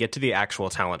 when they get to the actual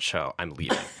talent show, I'm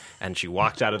leaving. And she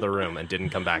walked out of the room and didn't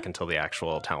come back until the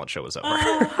actual talent show was over.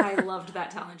 I loved that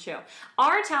talent show.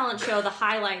 Our talent show, the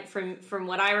highlight from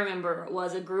what I remember,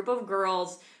 was a group of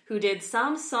girls who did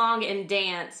some song and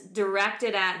dance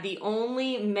directed at the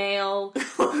only male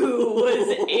who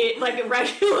was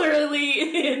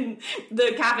regularly in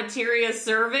the cafeteria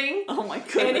serving. Oh my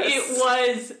goodness. And it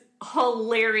was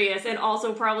hilarious and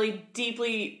also probably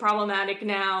deeply problematic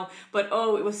now, but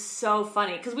it was so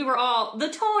funny because we were all, the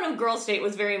tone of Girls' State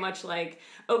was very much like,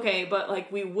 okay, but,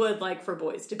 like, we would like for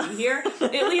boys to be here,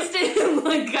 at least in,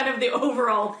 like, kind of the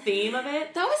overall theme of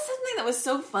it. That was something that was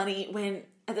so funny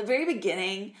at the very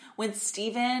beginning, when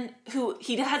Steven, who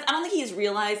I don't think he's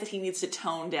realized that he needs to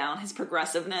tone down his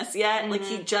progressiveness yet. Like,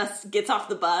 he just gets off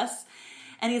the bus.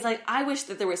 And he's like, I wish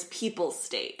that there was People's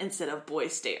State instead of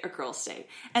Boys State or Girls State.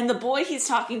 And the boy he's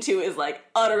talking to is like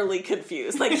utterly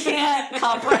confused, like can't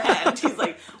comprehend. He's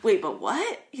like, wait, but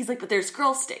what? He's like, but there's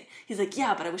Girls State. He's like,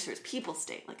 yeah, but I wish there was People's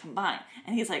State, like combined.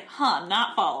 And he's like,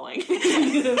 not following.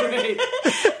 Right.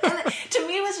 And to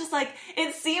me, it was just like,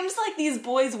 it seems like these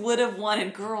boys would have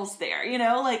wanted girls there, you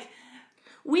know, like.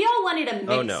 We all wanted a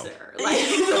mixer. Oh, no. Like,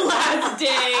 the last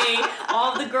day,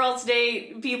 all the Girls'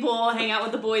 State people hang out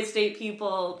with the Boys' State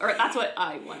people. Or that's what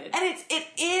I wanted. And it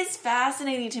is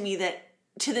fascinating to me that,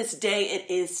 to this day,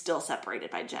 it is still separated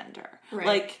by gender. Right.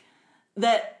 Like,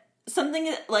 that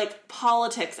something like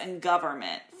politics and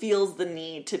government feels the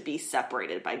need to be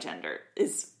separated by gender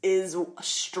is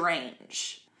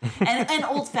strange. and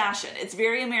old-fashioned. It's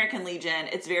very American Legion.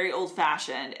 It's very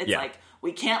old-fashioned. It's like,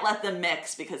 we can't let them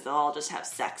mix because they'll all just have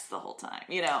sex the whole time,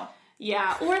 you know?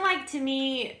 Yeah, or like, to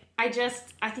me, I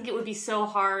think it would be so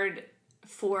hard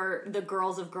for the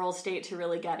girls of Girls State to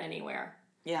really get anywhere.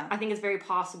 Yeah. I think it's very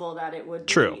possible that it would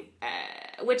True.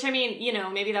 be... which, I mean, you know,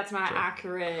 maybe that's not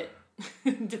accurate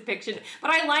depiction. But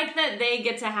I like that they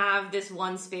get to have this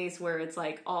one space where it's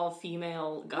like all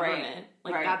female government.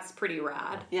 Right. Like, that's pretty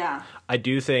rad. Yeah. I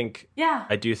do think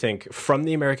from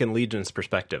the American Legion's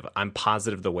perspective, I'm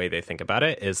positive the way they think about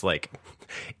it is like,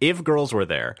 if girls were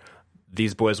there,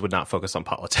 these boys would not focus on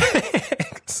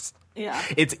politics. Yeah.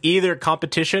 It's either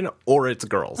competition or it's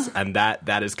girls. And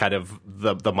that is kind of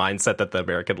the mindset that the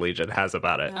American Legion has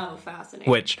about it. Oh, fascinating.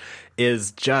 Which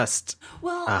is just...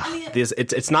 Well, I mean...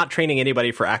 It's not training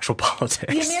anybody for actual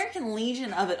politics. The American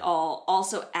Legion of it all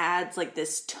also adds, like,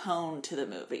 this tone to the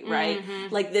movie, right?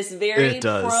 Mm-hmm. Like, this very It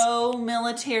does.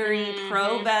 pro-military,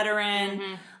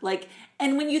 pro-veteran, like...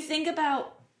 And when you think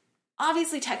about...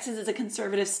 Obviously, Texas is a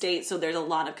conservative state, so there's a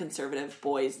lot of conservative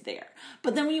boys there.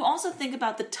 But then when you also think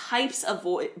about the types of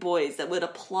boys that would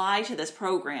apply to this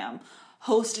program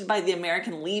hosted by the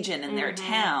American Legion in their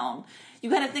town,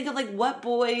 you kind of think of, like, what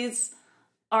boys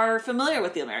are familiar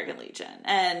with the American Legion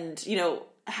and, you know,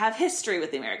 have history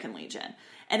with the American Legion.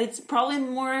 And it's probably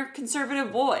more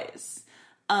conservative boys.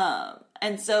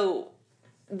 And so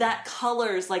that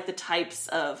colors, like, the types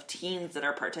of teens that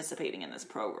are participating in this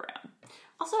program.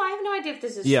 Also, I have no idea if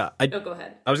this is... Yeah. go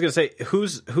ahead. I was going to say,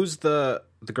 who's the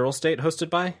Girl State hosted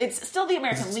by? It's still the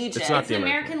American Legion. It's not It's the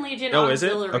American Legion Oh, is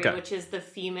it? Auxiliary, Okay. which is the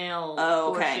female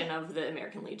okay. portion of the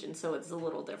American Legion, so it's a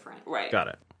little different. Right. Got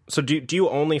it. So do you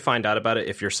only find out about it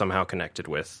if you're somehow connected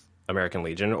with American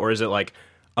Legion, or is it like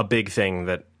a big thing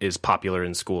that is popular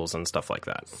in schools and stuff like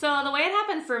that? So the way it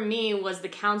happened for me was the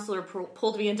counselor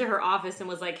pulled me into her office and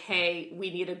was like, hey,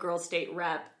 we need a Girl State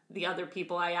rep. The other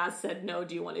people I asked said, no,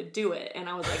 do you want to do it? And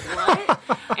I was like, what?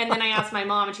 And then I asked my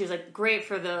mom, and she was like, great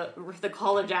for the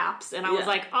college apps. And I was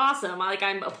like, awesome.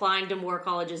 I'm applying to more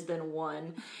colleges than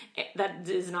one. That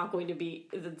is not going to be...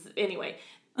 Anyway.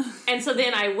 And so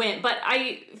then I went. But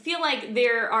I feel like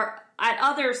there are... At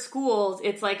other schools,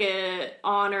 it's like a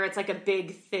honor. It's like a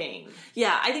big thing.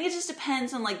 Yeah, I think it just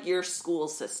depends on, like, your school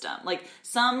system. Like,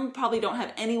 some probably don't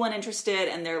have anyone interested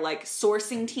and they're, like,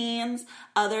 sourcing teams.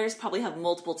 Others probably have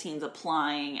multiple teams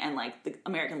applying and, like, the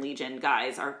American Legion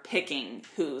guys are picking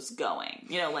who's going.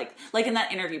 You know, like in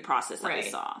that interview process that we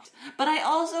saw. But I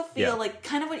also feel like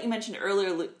kind of what you mentioned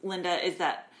earlier, Linda, is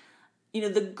that, you know,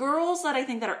 the girls that I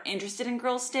think that are interested in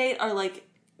Girls State are, like,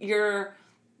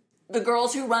 the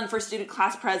girls who run for student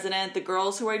class president, the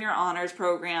girls who are in your honors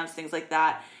programs, things like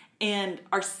that, and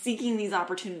are seeking these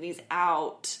opportunities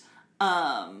out,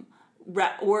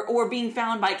 or being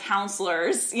found by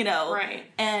counselors, you know. Right.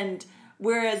 And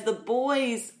whereas the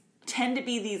boys tend to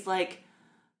be these, like,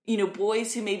 you know,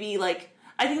 boys who maybe, like,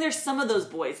 I think there's some of those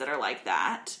boys that are like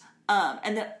that,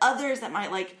 and then others that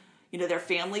might, like, you know, their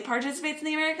family participates in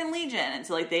the American Legion, and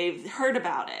so, like, they've heard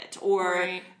about it, or,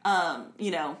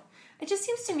 you know... It just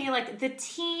seems to me like the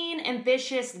teen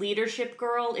ambitious leadership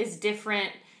girl is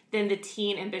different than the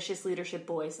teen ambitious leadership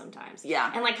boy sometimes.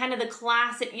 Yeah. And like kind of the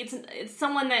classic, it's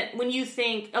someone that when you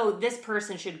think, oh, this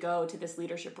person should go to this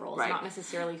leadership role, it's not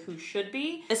necessarily who should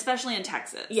be. Especially in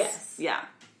Texas. Yes. Yeah.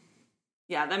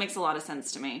 Yeah, that makes a lot of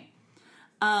sense to me.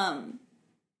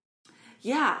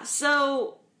 Yeah,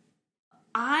 so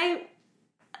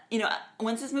you know,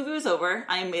 once this movie was over,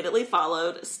 I immediately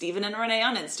followed Steven and Renee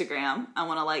on Instagram. I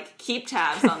want to, like, keep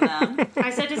tabs on them.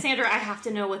 I said to Sandra, I have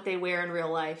to know what they wear in real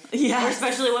life. Yes. Or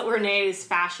especially what Renee's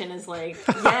fashion is like.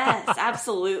 Yes,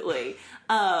 absolutely.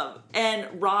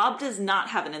 And Rob does not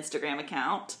have an Instagram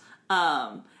account.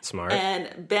 Smart.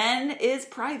 And Ben is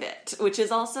private, which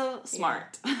is also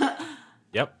smart.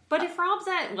 Yep. But if Rob's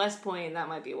at West Point, that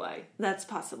might be why. That's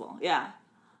possible. Yeah.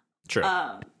 True.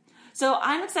 So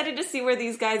I'm excited to see where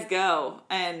these guys go,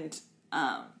 and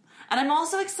I'm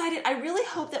also excited. I really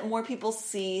hope that more people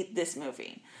see this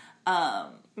movie.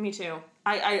 Me too.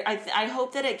 I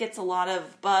hope that it gets a lot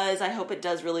of buzz. I hope it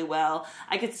does really well.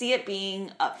 I could see it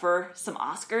being up for some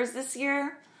Oscars this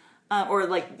year. Or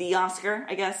like the Oscar,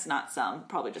 I guess. Not some.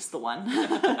 Probably just the one.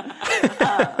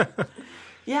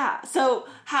 Yeah. So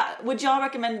would y'all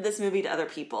recommend this movie to other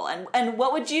people? And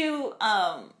what would you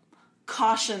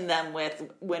caution them with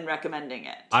when recommending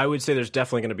it? I would say there's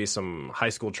definitely going to be some high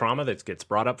school trauma that gets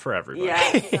brought up for everybody.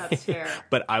 Yeah, that's fair.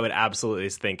 But I would absolutely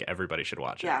think everybody should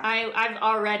watch it. Yeah. I've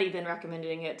already been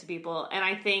recommending it to people, and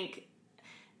I think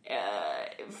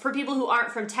for people who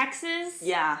aren't from Texas,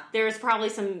 yeah, there's probably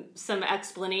some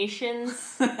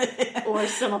explanations or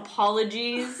some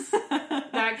apologies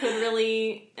that could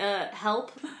really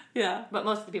help. Yeah. But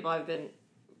most of the people I've been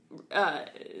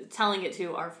telling it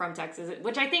to are from Texas,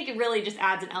 which I think it really just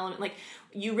adds an element, like,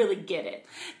 you really get it.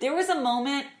 There was a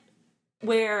moment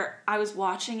where I was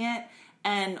watching it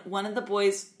and one of the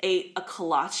boys ate a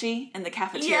kolache in the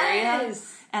cafeteria.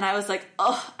 Yes! And I was like,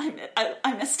 oh,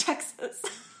 I miss Texas.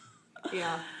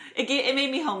 Yeah. It made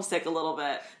me homesick a little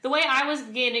bit. The way I was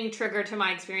getting triggered to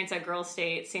my experience at Girl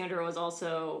State, Sandra was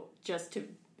also just to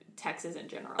Texas in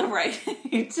general. Right.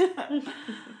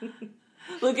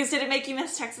 Lucas, did it make you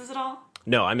miss Texas at all?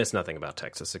 No, I miss nothing about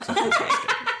Texas except for Texas.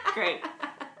 Great.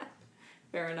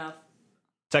 Fair enough.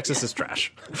 Texas is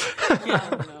trash. Yeah, I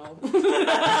don't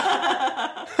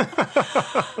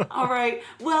know. All right.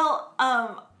 Well,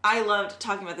 I loved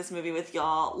talking about this movie with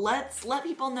y'all. Let's let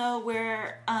people know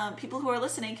where people who are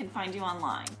listening can find you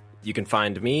online. You can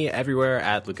find me everywhere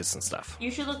at Lucas and Stuff.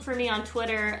 You should look for me on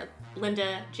Twitter,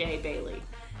 Linda J. Bailey.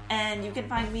 And you can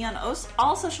find me on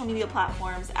all social media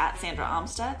platforms at Sandra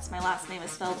Amstutz. My last name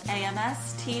is spelled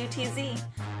Amstutz.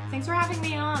 Thanks for having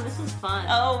me on. This was fun.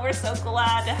 Oh, we're so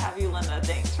glad to have you, Linda.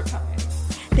 Thanks for coming.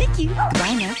 Thank you.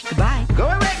 Bye now. Goodbye. Go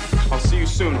away. I'll see you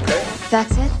soon, okay?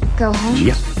 That's it? Go home?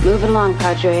 Yep. Move it along,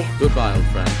 Padre. Goodbye, old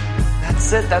friend.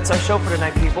 That's it. That's our show for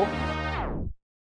tonight, people.